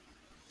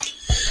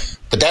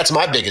 But that's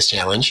my biggest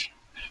challenge.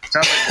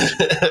 Sounds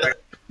like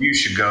you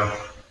should go.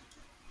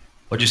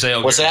 What'd you say?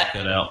 What's that?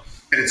 Cut out.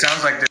 It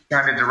sounds like they're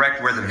trying to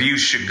direct where the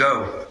views should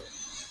go.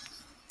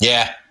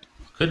 Yeah.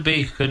 Could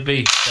be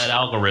that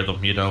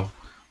algorithm, you know,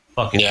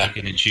 fucking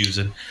picking and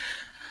choosing.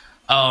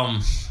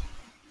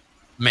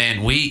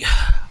 Man, we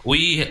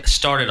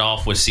started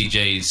off with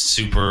CJ's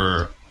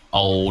super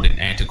old and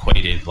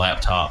antiquated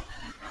laptop,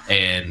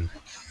 and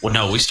well,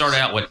 no, we started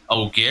out with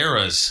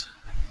O'Gara's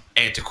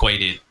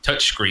antiquated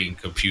touchscreen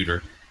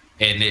computer,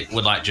 and it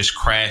would like just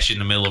crash in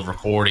the middle of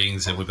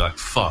recordings, and we'd be like,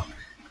 "Fuck!"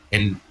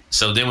 And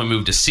so then we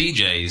moved to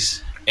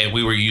CJ's, and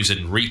we were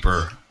using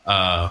Reaper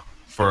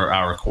for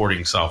our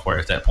recording software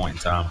at that point in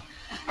time,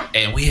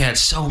 and we had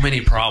so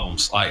many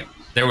problems. Like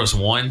there was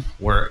one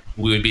where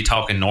we would be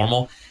talking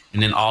normal,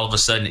 and then all of a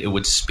sudden it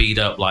would speed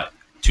up like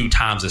 2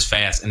 times as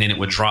fast, and then it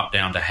would drop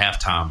down to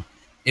halftime.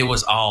 It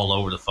was all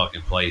over the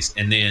fucking place.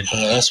 And then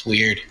that's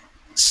weird.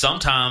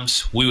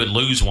 Sometimes we would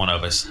lose one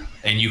of us,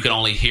 and you could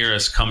only hear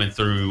us coming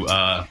through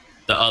the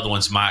other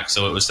one's mic,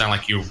 so it would sound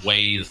like you're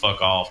way the fuck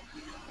off.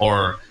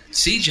 Or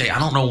CJ, I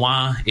don't know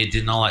why it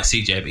did not like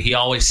CJ, but he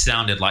always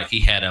sounded like he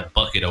had a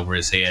bucket over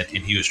his head,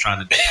 and he was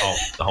trying to talk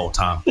the whole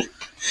time.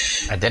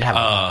 I did have a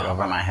bucket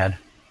over my head.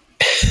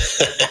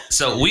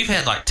 So we've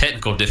had like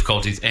technical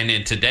difficulties, and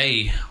then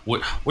today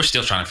we're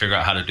still trying to figure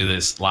out how to do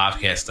this live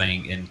cast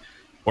thing, and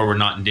where we're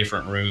not in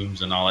different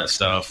rooms and all that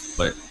stuff.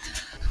 But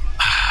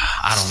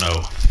I don't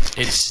know.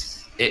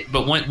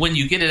 But when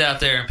you get it out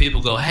there and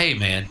people go, "Hey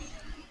man,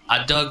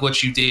 I dug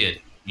what you did.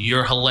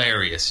 You're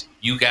hilarious.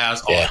 You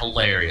guys are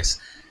hilarious."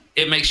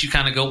 It makes you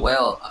kind of go,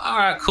 "Well, all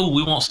right, cool.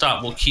 We won't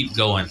stop. We'll keep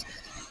going."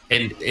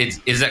 And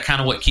is that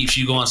kind of what keeps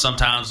you going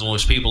sometimes? When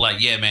there's people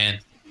like, "Yeah, man,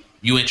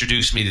 you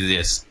introduced me to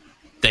this.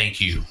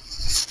 Thank you."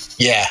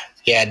 Yeah,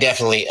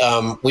 definitely.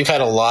 We've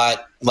had a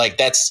lot. Like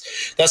that's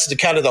the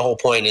kind of the whole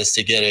point, is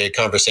to get a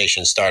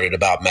conversation started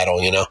about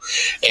metal, you know.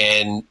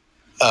 And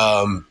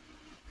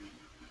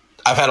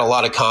I've had a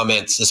lot of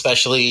comments,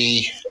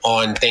 especially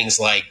on things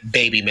like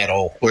baby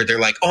metal, where they're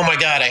like, "Oh my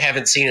God, I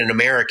haven't seen an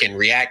American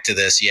react to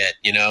this yet,"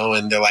 you know.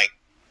 And they're like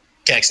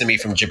texting me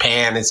from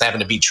Japan. It's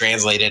having to be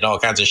translated, all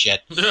kinds of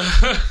shit.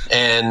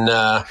 And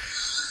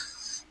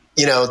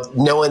you know,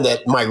 knowing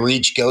that my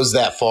reach goes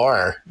that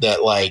far,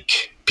 that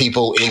like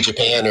people in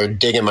Japan are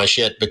digging my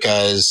shit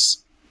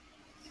because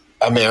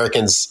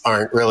Americans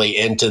aren't really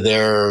into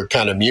their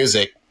kind of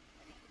music,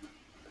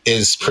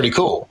 is pretty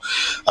cool.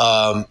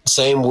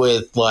 Same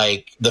with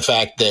like the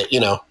fact that, you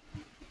know,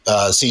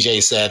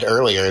 CJ said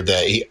earlier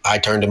that I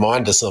turned him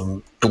on to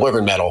some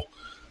dwarven metal.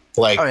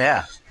 Like, oh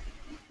yeah,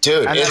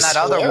 dude. And then that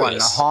other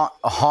hilarious one,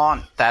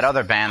 Haunt, that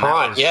other band.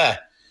 Haunt, Yeah,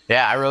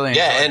 I really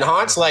enjoyed and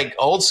Haunt's like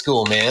old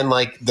school, man.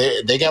 Like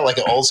they got like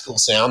an old school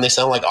sound. They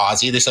sound like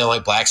Ozzy. They sound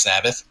like Black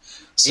Sabbath.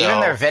 So,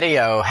 even their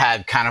video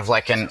had kind of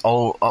like an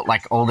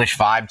oldish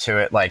vibe to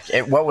it. Like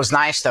what was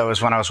nice though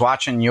is when I was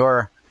watching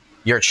your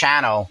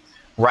channel,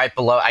 right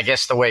below. I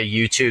guess the way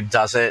YouTube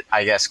does it.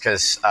 I guess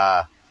because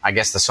I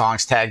guess the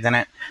song's tagged in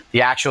it.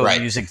 The actual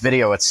music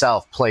video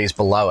itself plays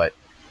below it.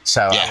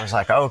 So I was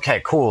like,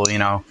 okay, cool.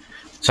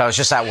 So I was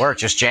just at work,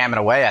 just jamming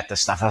away at this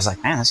stuff. I was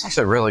like, man, this is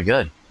actually really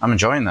good. I'm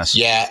enjoying this.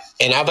 Yeah,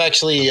 and I've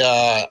actually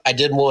I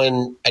did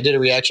a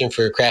reaction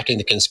for Crafting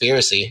the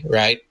Conspiracy,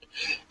 right?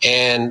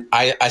 And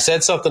I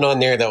said something on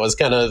there that was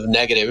kind of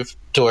negative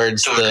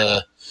towards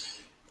the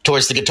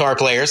guitar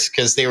players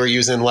because they were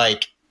using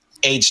like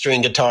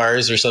 8-string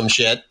guitars or some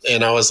shit,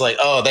 and I was like,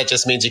 oh, that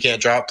just means you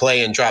can't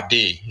play and drop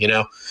D,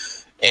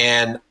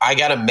 And I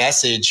got a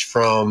message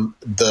from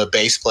the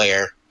bass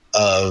player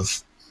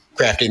of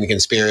Crafting the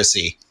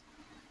Conspiracy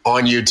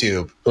on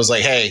YouTube. It was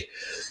like, hey,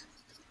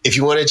 if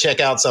you want to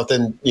check out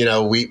something,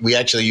 we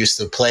actually used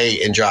to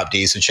play and drop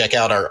D, so check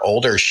out our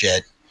older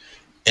shit.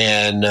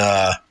 And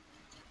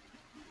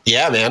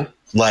yeah, man,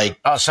 like,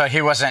 oh, so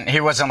he wasn't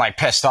like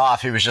pissed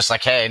off. He was just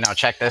like, hey, no,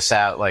 check this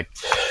out. Like,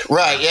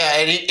 right, yeah,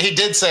 and he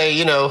did say,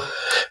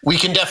 we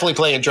can definitely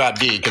play and drop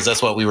D because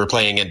that's what we were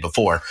playing in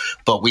before,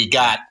 but we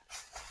got.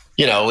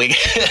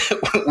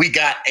 We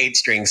got 8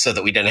 strings so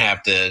that we didn't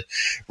have to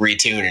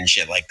retune and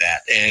shit like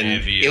that.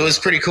 And it was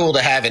pretty cool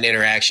to have an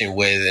interaction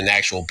with an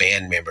actual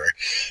band member.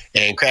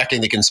 And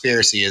Crafting the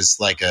Conspiracy is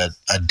like a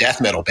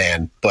death metal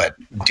band, but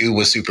dude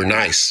was super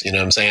nice. You know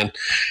what I'm saying?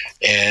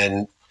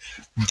 And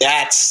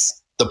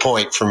that's the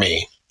point for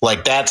me.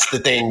 Like, that's the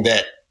thing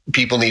that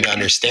people need to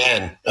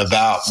understand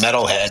about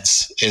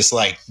metalheads is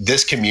like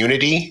this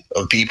community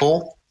of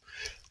people,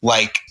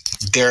 like,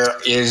 there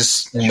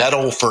is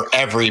metal for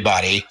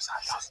everybody,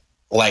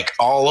 like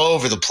all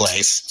over the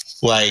place.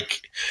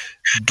 Like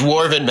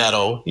dwarven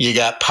metal, you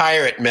got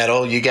pirate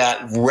metal, you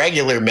got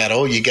regular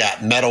metal, you got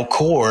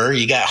metalcore,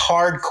 you got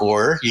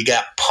hardcore, you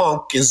got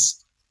punk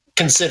is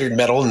considered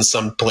metal in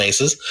some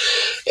places,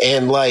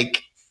 and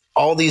like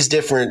all these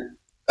different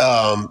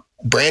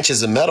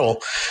branches of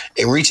metal,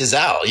 it reaches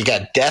out. You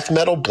got death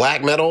metal,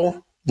 black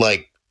metal,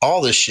 like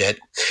all this shit.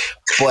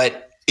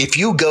 But if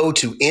you go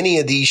to any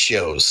of these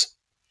shows.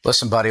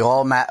 Listen, buddy,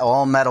 all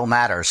metal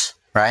matters,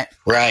 right?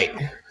 Right.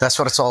 That's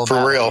what it's all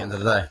about. For real. At the end of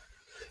the day.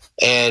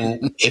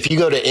 And if you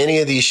go to any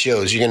of these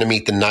shows, you're going to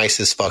meet the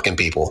nicest fucking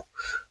people.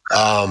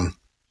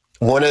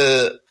 One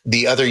of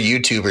the other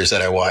YouTubers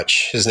that I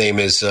watch, his name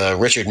is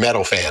Richard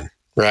Metal Fan,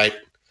 right?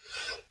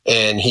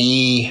 And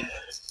he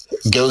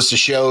goes to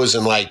shows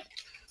and like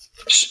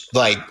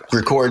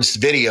records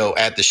video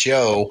at the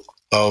show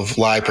of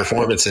live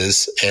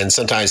performances. And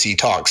sometimes he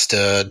talks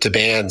to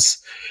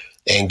bands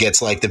and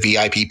gets like the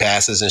VIP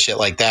passes and shit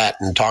like that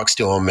and talks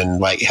to them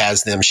and like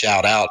has them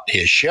shout out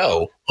his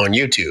show on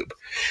YouTube.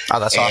 Oh,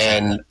 that's awesome.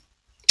 And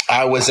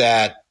I was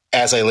at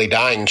As I Lay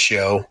Dying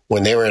show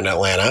when they were in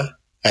Atlanta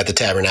at the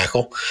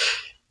Tabernacle.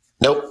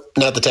 Nope,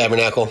 not the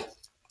Tabernacle.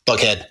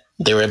 Buckhead.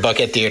 They were at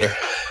Buckhead Theater.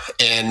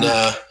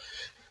 And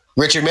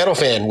Richard Metal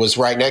Fan was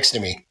right next to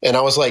me. And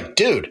I was like,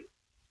 dude,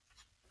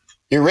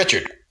 you're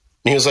Richard. And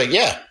he was like,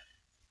 yeah,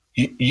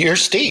 you're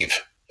Steve.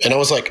 And I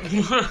was like,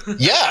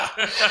 yeah.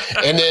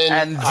 And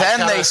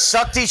then they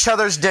sucked each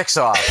other's dicks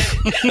off.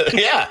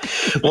 Yeah.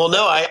 Well,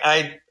 no,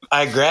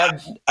 I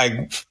grabbed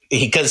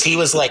because he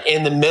was like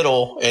in the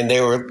middle and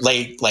they were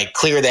like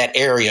clear that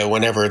area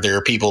whenever there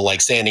are people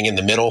like standing in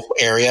the middle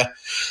area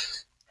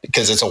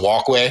because it's a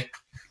walkway.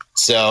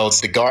 So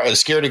the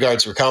security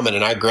guards were coming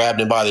and I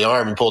grabbed him by the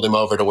arm and pulled him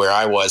over to where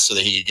I was so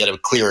that he could get a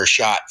clearer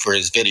shot for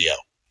his video.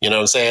 You know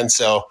what I'm saying?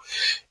 So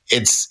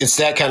it's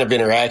that kind of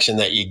interaction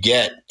that you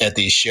get at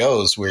these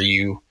shows where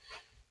you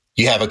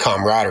have a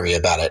camaraderie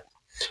about it.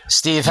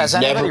 Steve, has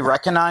anybody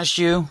recognized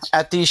you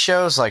at these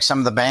shows? Like some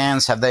of the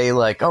bands, have they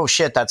like, oh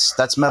shit,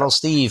 that's Metal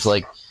Steve?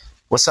 Like,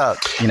 what's up?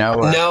 No,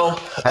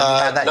 have you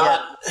had that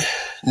yet?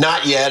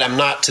 Not yet. I'm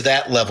not to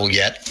that level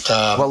yet.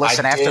 Well,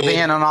 listen, after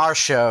being on our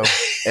show,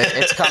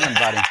 it's coming,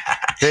 buddy.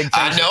 Big things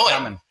I know are it.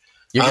 coming.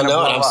 I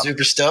know it. I'm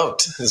super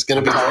stoked. It's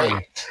going to be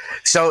great.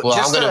 So,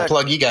 I'm going to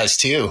plug you guys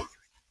too.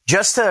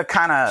 Just to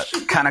kind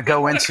of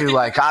go into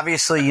like,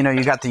 obviously,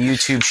 you got the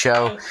YouTube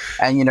show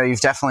and,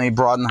 you've definitely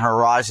broadened the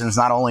horizons,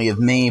 not only of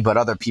me, but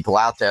other people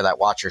out there that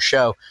watch your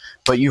show.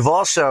 But you've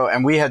also,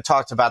 and we had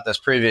talked about this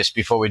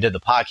before we did the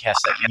podcast,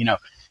 that,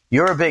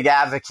 you're a big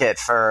advocate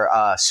for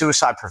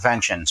suicide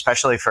prevention,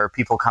 especially for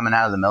people coming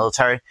out of the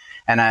military.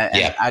 And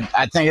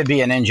I think it'd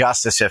be an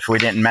injustice if we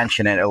didn't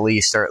mention it at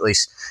least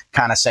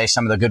kind of say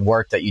some of the good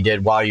work that you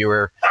did while you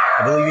were,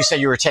 I believe you said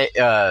you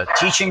were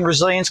teaching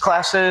resilience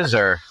classes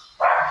or...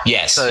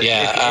 Yes. So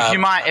yeah.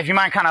 If you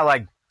mind kind of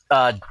like,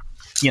 kind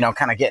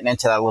of getting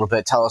into that a little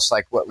bit, tell us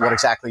like what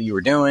exactly you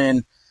were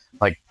doing,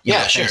 like, sure.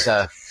 Things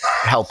to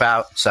help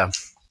out. So.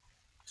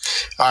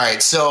 All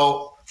right.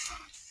 So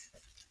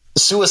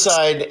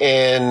suicide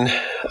and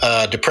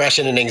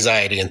depression and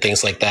anxiety and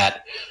things like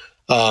that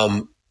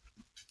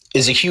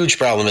is a huge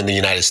problem in the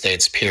United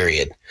States,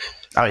 period.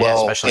 Oh, yeah,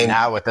 especially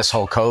now with this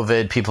whole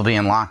COVID, people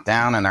being locked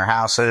down in their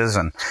houses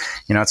and,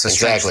 it's a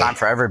strange time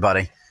for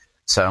everybody.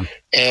 So,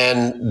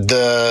 and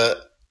the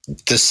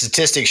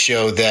statistics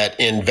show that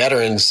in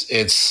veterans,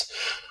 it's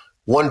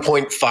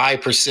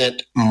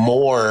 1.5%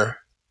 more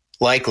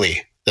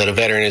likely that a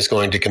veteran is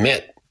going to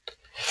commit.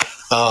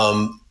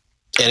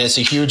 And it's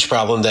a huge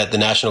problem that the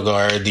National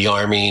Guard, the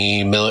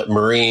Army,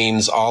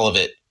 Marines, all of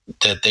it,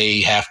 that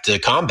they have to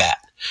combat.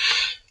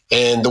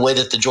 And the way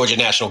that the Georgia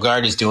National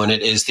Guard is doing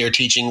it is they're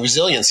teaching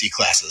resiliency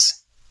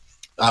classes.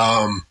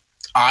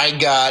 I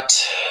got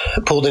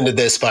pulled into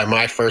this by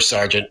my first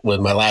sergeant with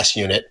my last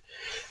unit,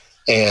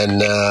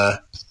 and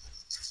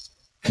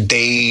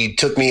they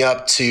took me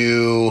up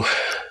to,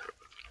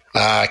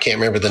 I can't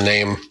remember the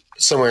name,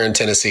 somewhere in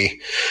Tennessee,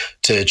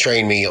 to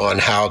train me on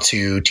how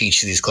to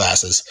teach these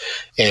classes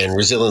and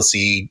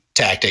resiliency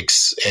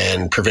tactics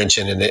and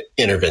prevention and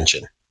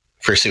intervention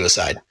for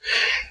suicide.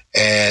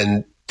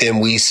 And then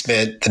we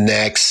spent the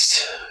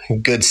next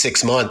good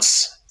 6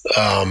 months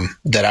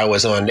that I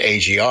was on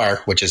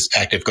AGR, which is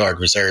Active Guard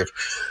Reserve,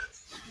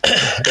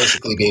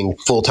 basically being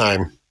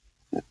full-time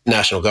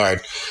National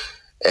Guard,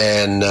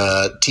 and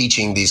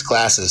teaching these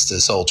classes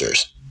to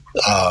soldiers.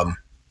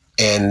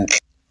 And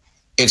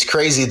it's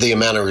crazy the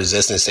amount of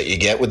resistance that you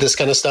get with this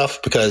kind of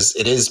stuff, because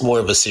it is more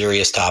of a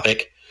serious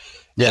topic.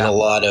 Yeah. And a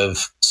lot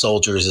of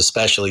soldiers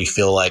especially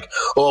feel like,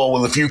 oh,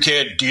 well, if you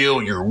can't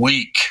deal, you're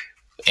weak.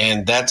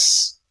 And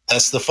that's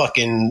the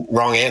fucking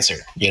wrong answer,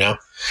 you know?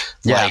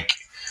 Yeah. Like,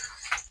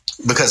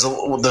 because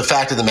the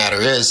fact of the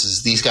matter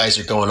is these guys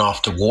are going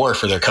off to war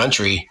for their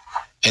country.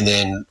 And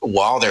then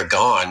while they're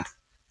gone,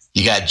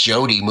 you got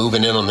Jody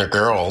moving in on their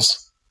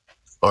girls,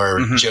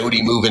 or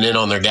Jody moving in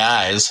on their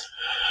guys.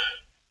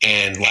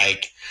 And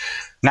like,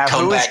 now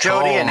who is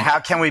Jody home, and how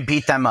can we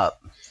beat them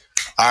up?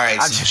 All right,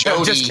 I'm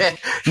just kidding.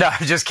 No,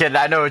 I'm just kidding.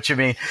 I know what you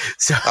mean.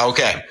 So,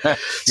 okay, yeah.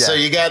 So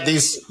you got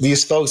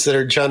these folks that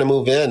are trying to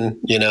move in,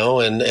 you know,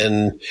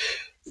 and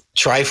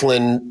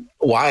trifling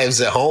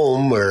wives at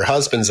home or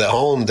husbands at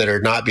home that are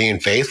not being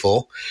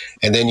faithful,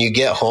 and then you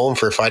get home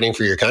for fighting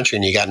for your country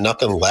and you got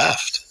nothing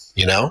left,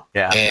 you know.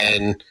 Yeah,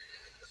 and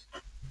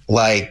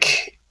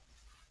like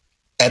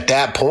at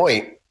that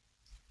point,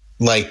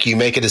 like you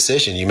make a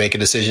decision. You make a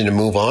decision to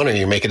move on, or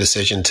you make a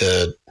decision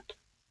to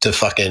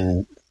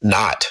fucking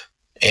not.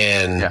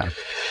 And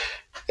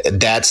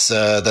that's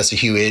a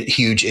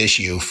huge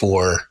issue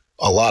for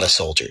a lot of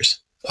soldiers.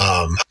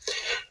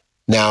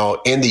 Now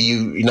in the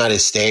United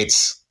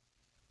States,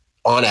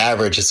 on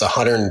average, it's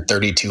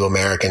 132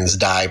 Americans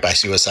die by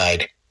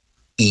suicide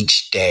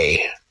each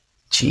day.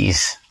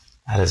 Jeez,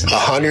 that is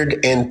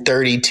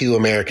 132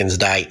 Americans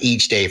die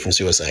each day from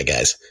suicide,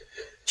 guys.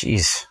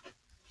 Jeez.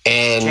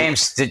 And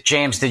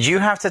James, did you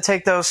have to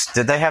take those?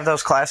 Did they have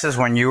those classes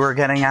when you were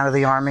getting out of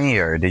the Army,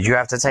 or did you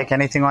have to take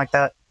anything like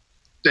that?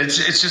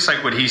 It's just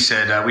like what he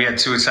said. We had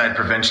suicide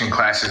prevention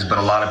classes, but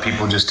a lot of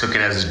people just took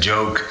it as a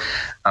joke.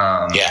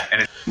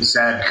 And it's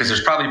sad because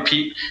there's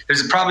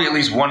probably at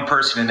least one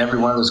person in every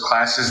one of those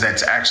classes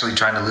that's actually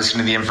trying to listen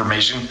to the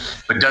information,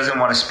 but doesn't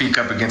want to speak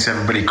up against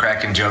everybody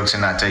cracking jokes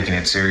and not taking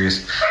it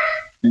serious.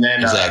 And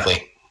then,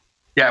 exactly.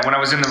 When I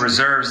was in the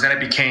reserves, then it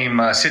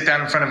became sit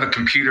down in front of a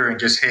computer and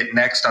just hit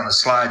next on the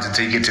slides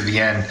until you get to the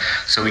end,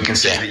 so we can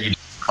say that you did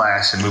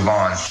class and move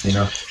on. You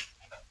know.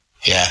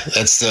 Yeah,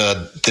 that's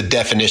the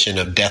definition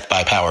of death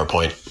by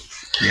PowerPoint.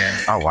 Yeah.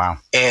 Oh wow.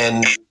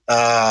 And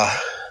I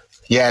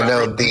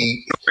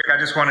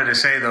just wanted to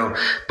say though,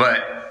 but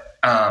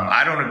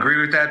I don't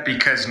agree with that,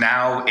 because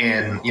now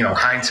in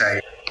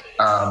hindsight,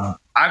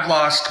 I've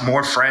lost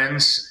more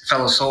friends,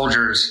 fellow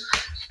soldiers,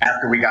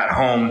 after we got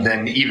home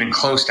than even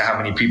close to how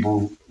many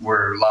people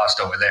were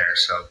lost over there.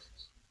 So,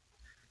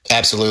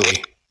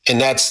 absolutely, and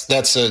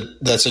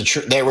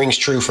that rings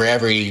true for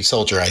every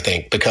soldier, I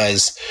think,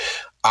 because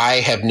I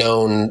have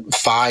known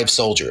 5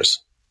 soldiers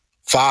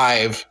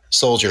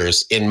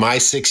in my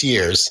 6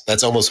 years.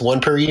 That's almost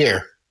one per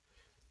year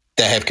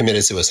that have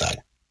committed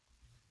suicide.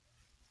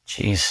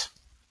 Jeez,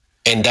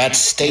 and that's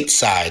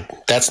stateside.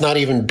 That's not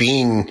even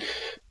being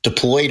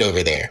deployed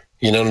over there.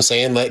 You know what I'm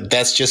saying? Like,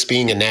 that's just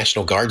being a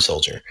National Guard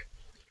soldier.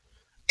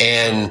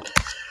 And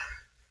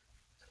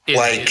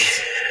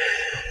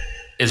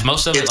is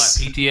most of it like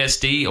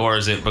PTSD, or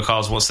is it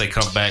because once they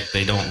come back,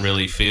 they don't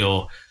really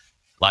feel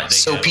like they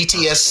so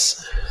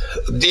PTSD?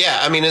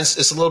 Yeah, I mean,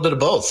 it's a little bit of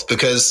both,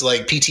 because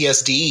like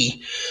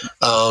PTSD,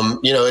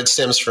 it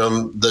stems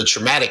from the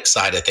traumatic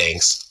side of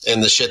things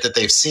and the shit that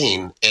they've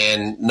seen,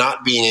 and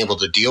not being able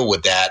to deal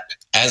with that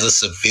as a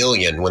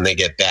civilian when they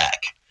get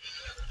back.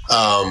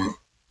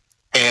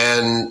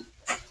 And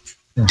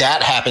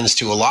that happens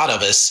to a lot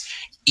of us,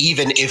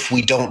 even if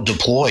we don't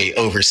deploy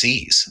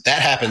overseas.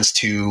 That happens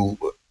to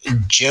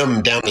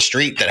Jim down the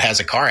street that has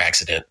a car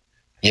accident,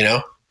 you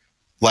know?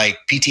 Like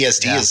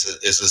PTSD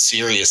is a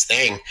serious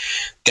thing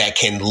that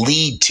can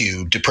lead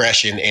to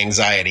depression,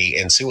 anxiety,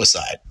 and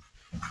suicide.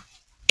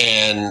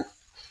 And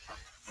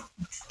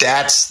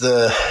that's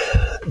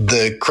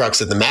the crux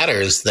of the matter,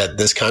 is that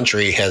this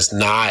country has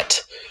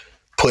not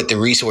put the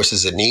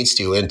resources it needs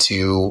to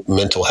into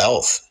mental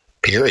health.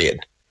 Period.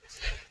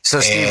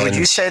 So, Steve, would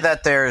you say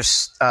that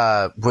there's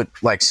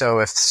so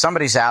if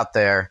somebody's out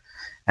there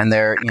and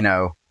they're,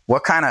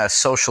 what kind of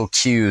social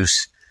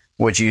cues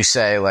would you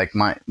say like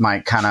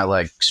might kind of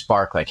like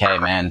spark like, hey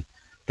man,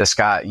 this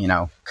guy,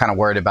 kind of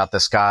worried about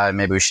this guy,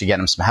 maybe we should get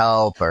him some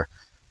help, or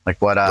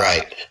Like what?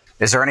 Right.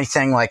 Is there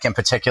anything like in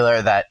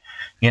particular that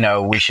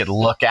we should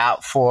look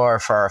out for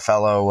our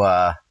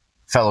fellow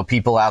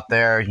people out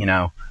there?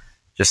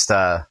 Just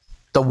the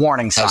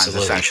warning signs,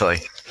 essentially.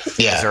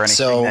 Yeah. Is there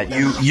anything that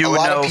you would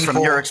know from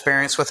your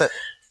experience with it?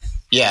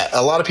 Yeah,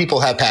 a lot of people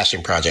have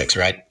passion projects,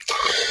 right?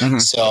 Mm-hmm.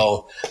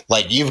 So,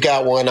 like, you've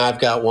got one, I've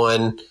got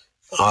one.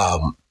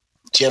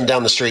 Jim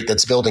down the street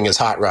that's building his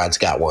hot rod's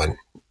got one.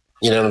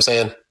 You know what I'm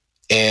saying?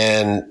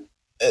 And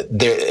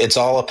it's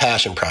all a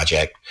passion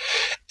project.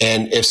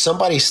 And if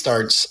somebody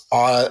starts,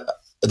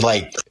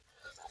 like,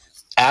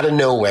 out of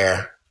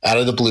nowhere, out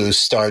of the blue,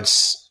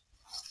 starts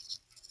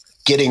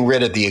getting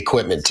rid of the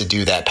equipment to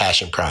do that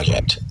passion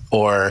project,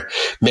 or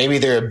maybe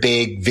they're a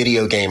big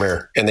video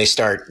gamer and they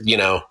start,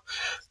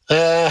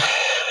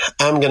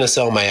 I'm going to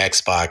sell my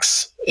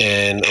Xbox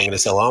and I'm going to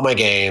sell all my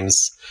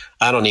games.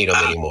 I don't need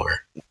them anymore.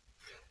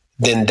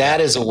 Then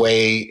that is a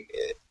way.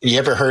 You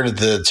ever heard of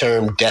the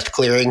term death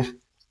clearing?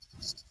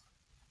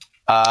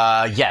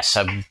 Yes,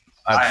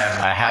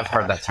 I have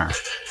heard that term.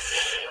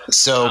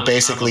 So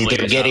basically,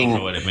 they're getting. I don't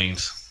know what it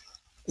means.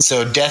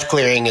 So death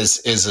clearing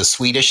is a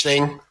Swedish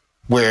thing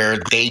where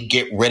they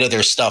get rid of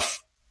their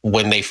stuff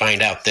when they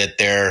find out that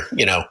they're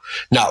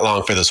not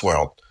long for this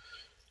world.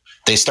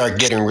 They start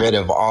getting rid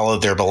of all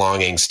of their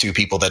belongings to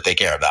people that they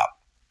care about.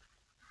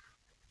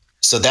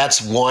 So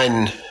that's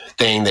one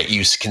thing that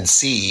you can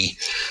see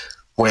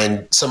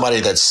when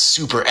somebody that's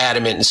super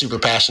adamant and super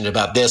passionate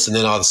about this, and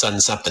then all of a sudden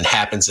something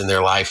happens in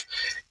their life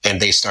and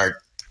they start,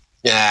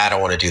 I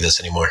don't want to do this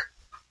anymore.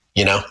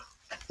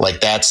 Like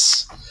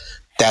that's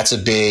a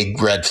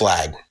big red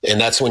flag.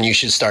 And that's when you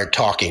should start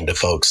talking to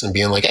folks and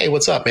being like, hey,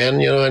 what's up, man?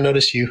 I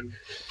noticed you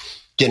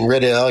getting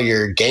rid of all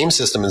your game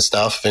system and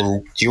stuff,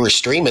 and you were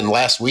streaming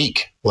last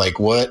week. Like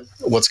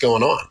what's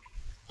going on?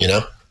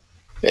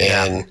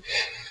 And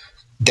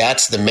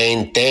that's the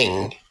main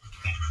thing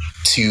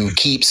to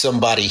keep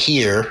somebody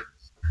here,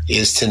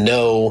 is to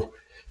know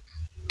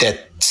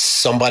that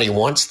somebody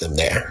wants them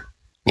there,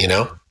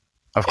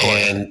 Of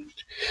course. And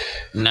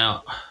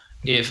now,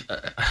 if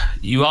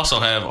you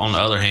also have, on the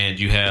other hand,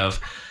 you have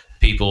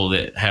people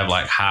that have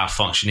like high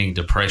functioning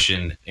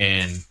depression,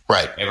 and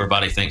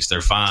everybody thinks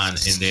they're fine,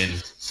 and then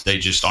they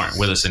just aren't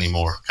with us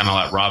anymore. Kind of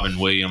like Robin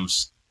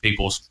Williams.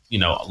 People,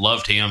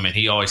 loved him, and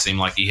he always seemed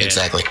like he had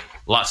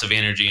lots of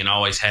energy and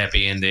always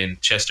happy. And then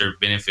Chester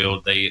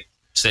Benningfield, they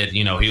said,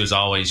 he was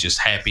always just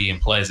happy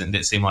and pleasant.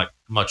 Didn't seem like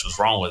much was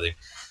wrong with him.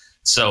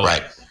 So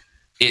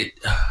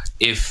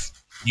if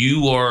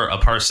you are a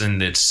person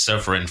that's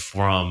suffering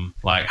from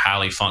like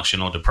highly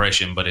functional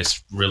depression, but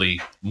it's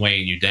really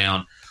weighing you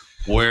down,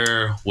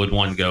 where would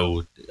one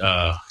go?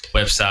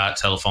 Website,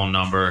 telephone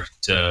number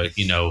to,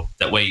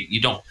 that way you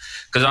don't,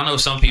 because I know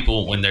some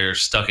people, when they're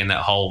stuck in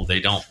that hole, they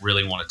don't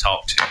really want to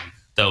talk to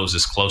those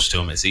as close to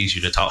them. It's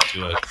easier to talk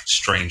to a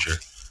stranger.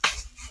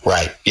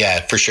 Right.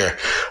 Yeah, for sure.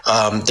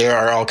 There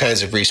are all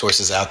kinds of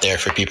resources out there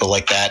for people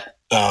like that.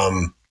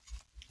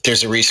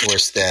 There's a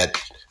resource that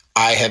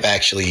I have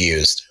actually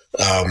used.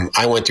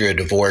 I went through a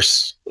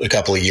divorce a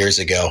couple of years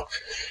ago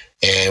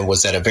and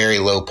was at a very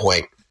low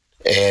point,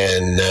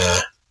 and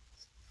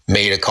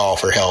made a call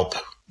for help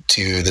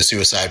to the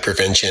Suicide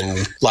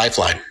Prevention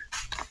Lifeline.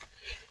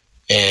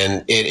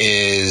 And it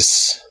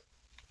is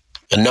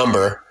a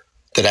number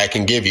that I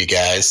can give you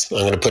guys. I'm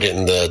going to put it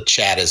in the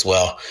chat as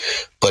well,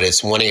 but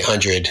it's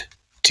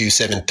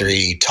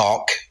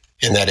 1-800-273-TALK,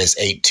 and that is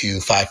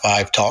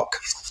 8255-TALK.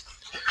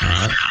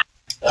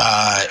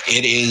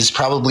 It is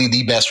probably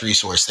the best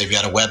resource. They've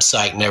got a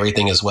website and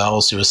everything as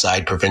well,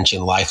 Suicide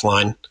Prevention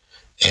Lifeline.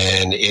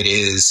 And it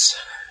is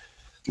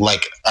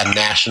like a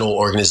national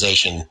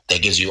organization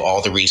that gives you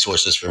all the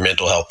resources for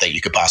mental health that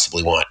you could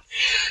possibly want,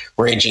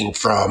 ranging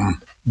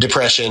from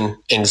depression,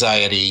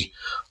 anxiety,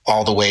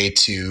 all the way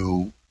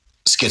to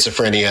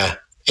schizophrenia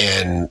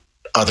and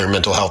other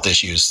mental health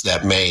issues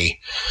that may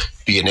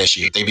be an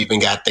issue. They've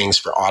even got things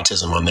for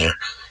autism on there.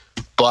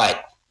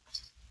 But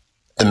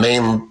the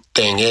main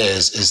thing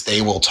is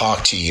they will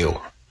talk to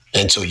you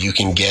until you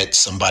can get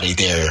somebody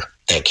there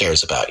that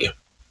cares about you.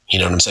 You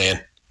know what I'm saying?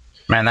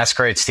 Man, that's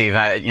great, Steve.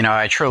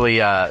 I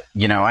truly, I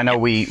know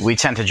we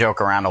tend to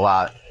joke around a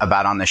lot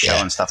about on the show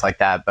and stuff like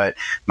that, but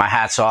my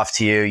hat's off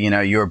to you.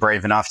 You were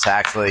brave enough to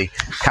actually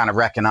kind of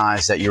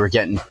recognize that you were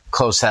getting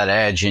close to that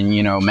edge, and,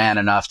 man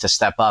enough to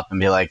step up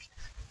and be like,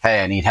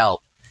 hey, I need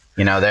help.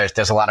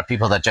 There's a lot of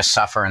people that just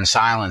suffer in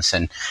silence,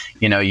 and,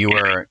 you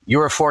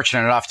were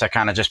fortunate enough to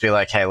kind of just be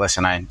like, hey,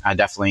 listen, I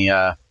definitely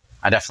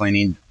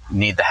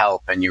need the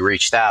help. And you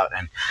reached out,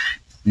 and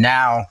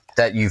now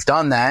that you've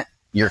done that,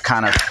 you're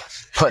kind of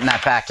putting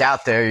that back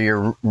out there.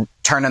 You're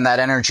turning that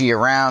energy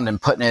around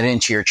and putting it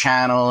into your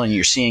channel, and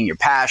you're seeing your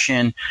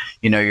passion.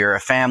 You're a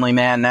family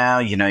man now.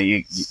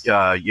 You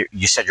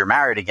said you're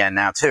married again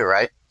now too,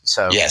 right?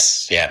 So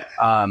yes, yeah.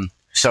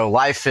 So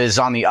life is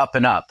on the up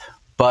and up,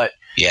 but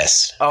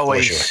yes,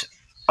 always,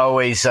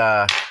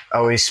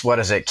 what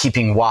is it?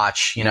 Keeping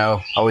watch.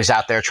 Always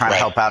out there trying to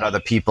help out other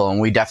people, and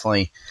we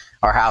definitely,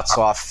 our hats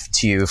off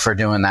to you for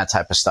doing that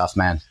type of stuff,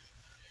 man.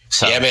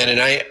 So. Yeah, man, and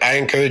I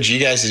encourage you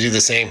guys to do the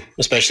same,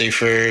 especially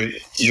for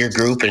your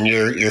group and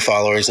your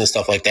followers and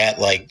stuff like that.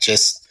 Like,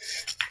 just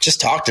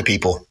talk to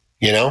people,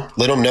 let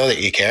them know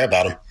that you care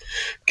about them,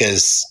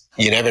 because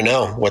you never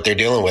know what they're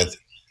dealing with.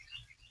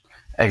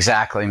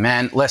 Exactly,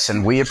 man.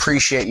 Listen, we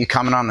appreciate you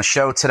coming on the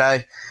show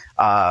today.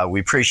 We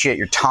appreciate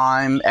your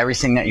time,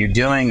 everything that you're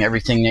doing,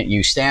 everything that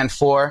you stand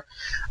for.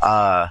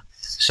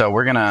 So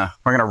we're gonna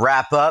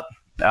wrap up.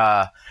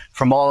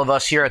 From all of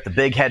us here at the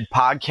Big Head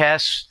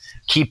Podcast,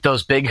 keep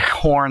those big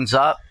horns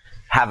up.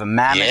 Have a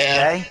mammoth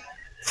day.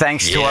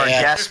 Thanks to our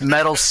guest,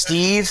 Metal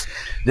Steve.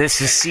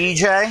 This is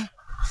CJ.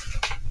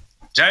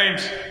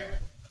 James.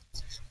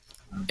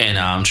 And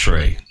I'm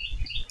Trey.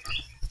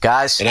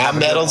 Guys. And I'm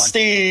Metal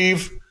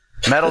Steve.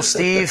 Metal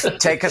Steve,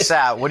 take us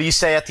out. What do you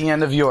say at the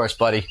end of yours,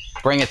 buddy?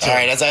 Bring it to All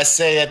right, as I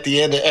say at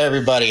the end of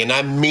everybody, and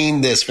I mean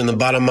this from the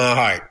bottom of my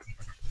heart,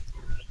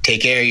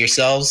 take care of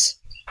yourselves.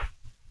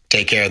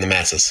 Take care of the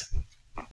masses.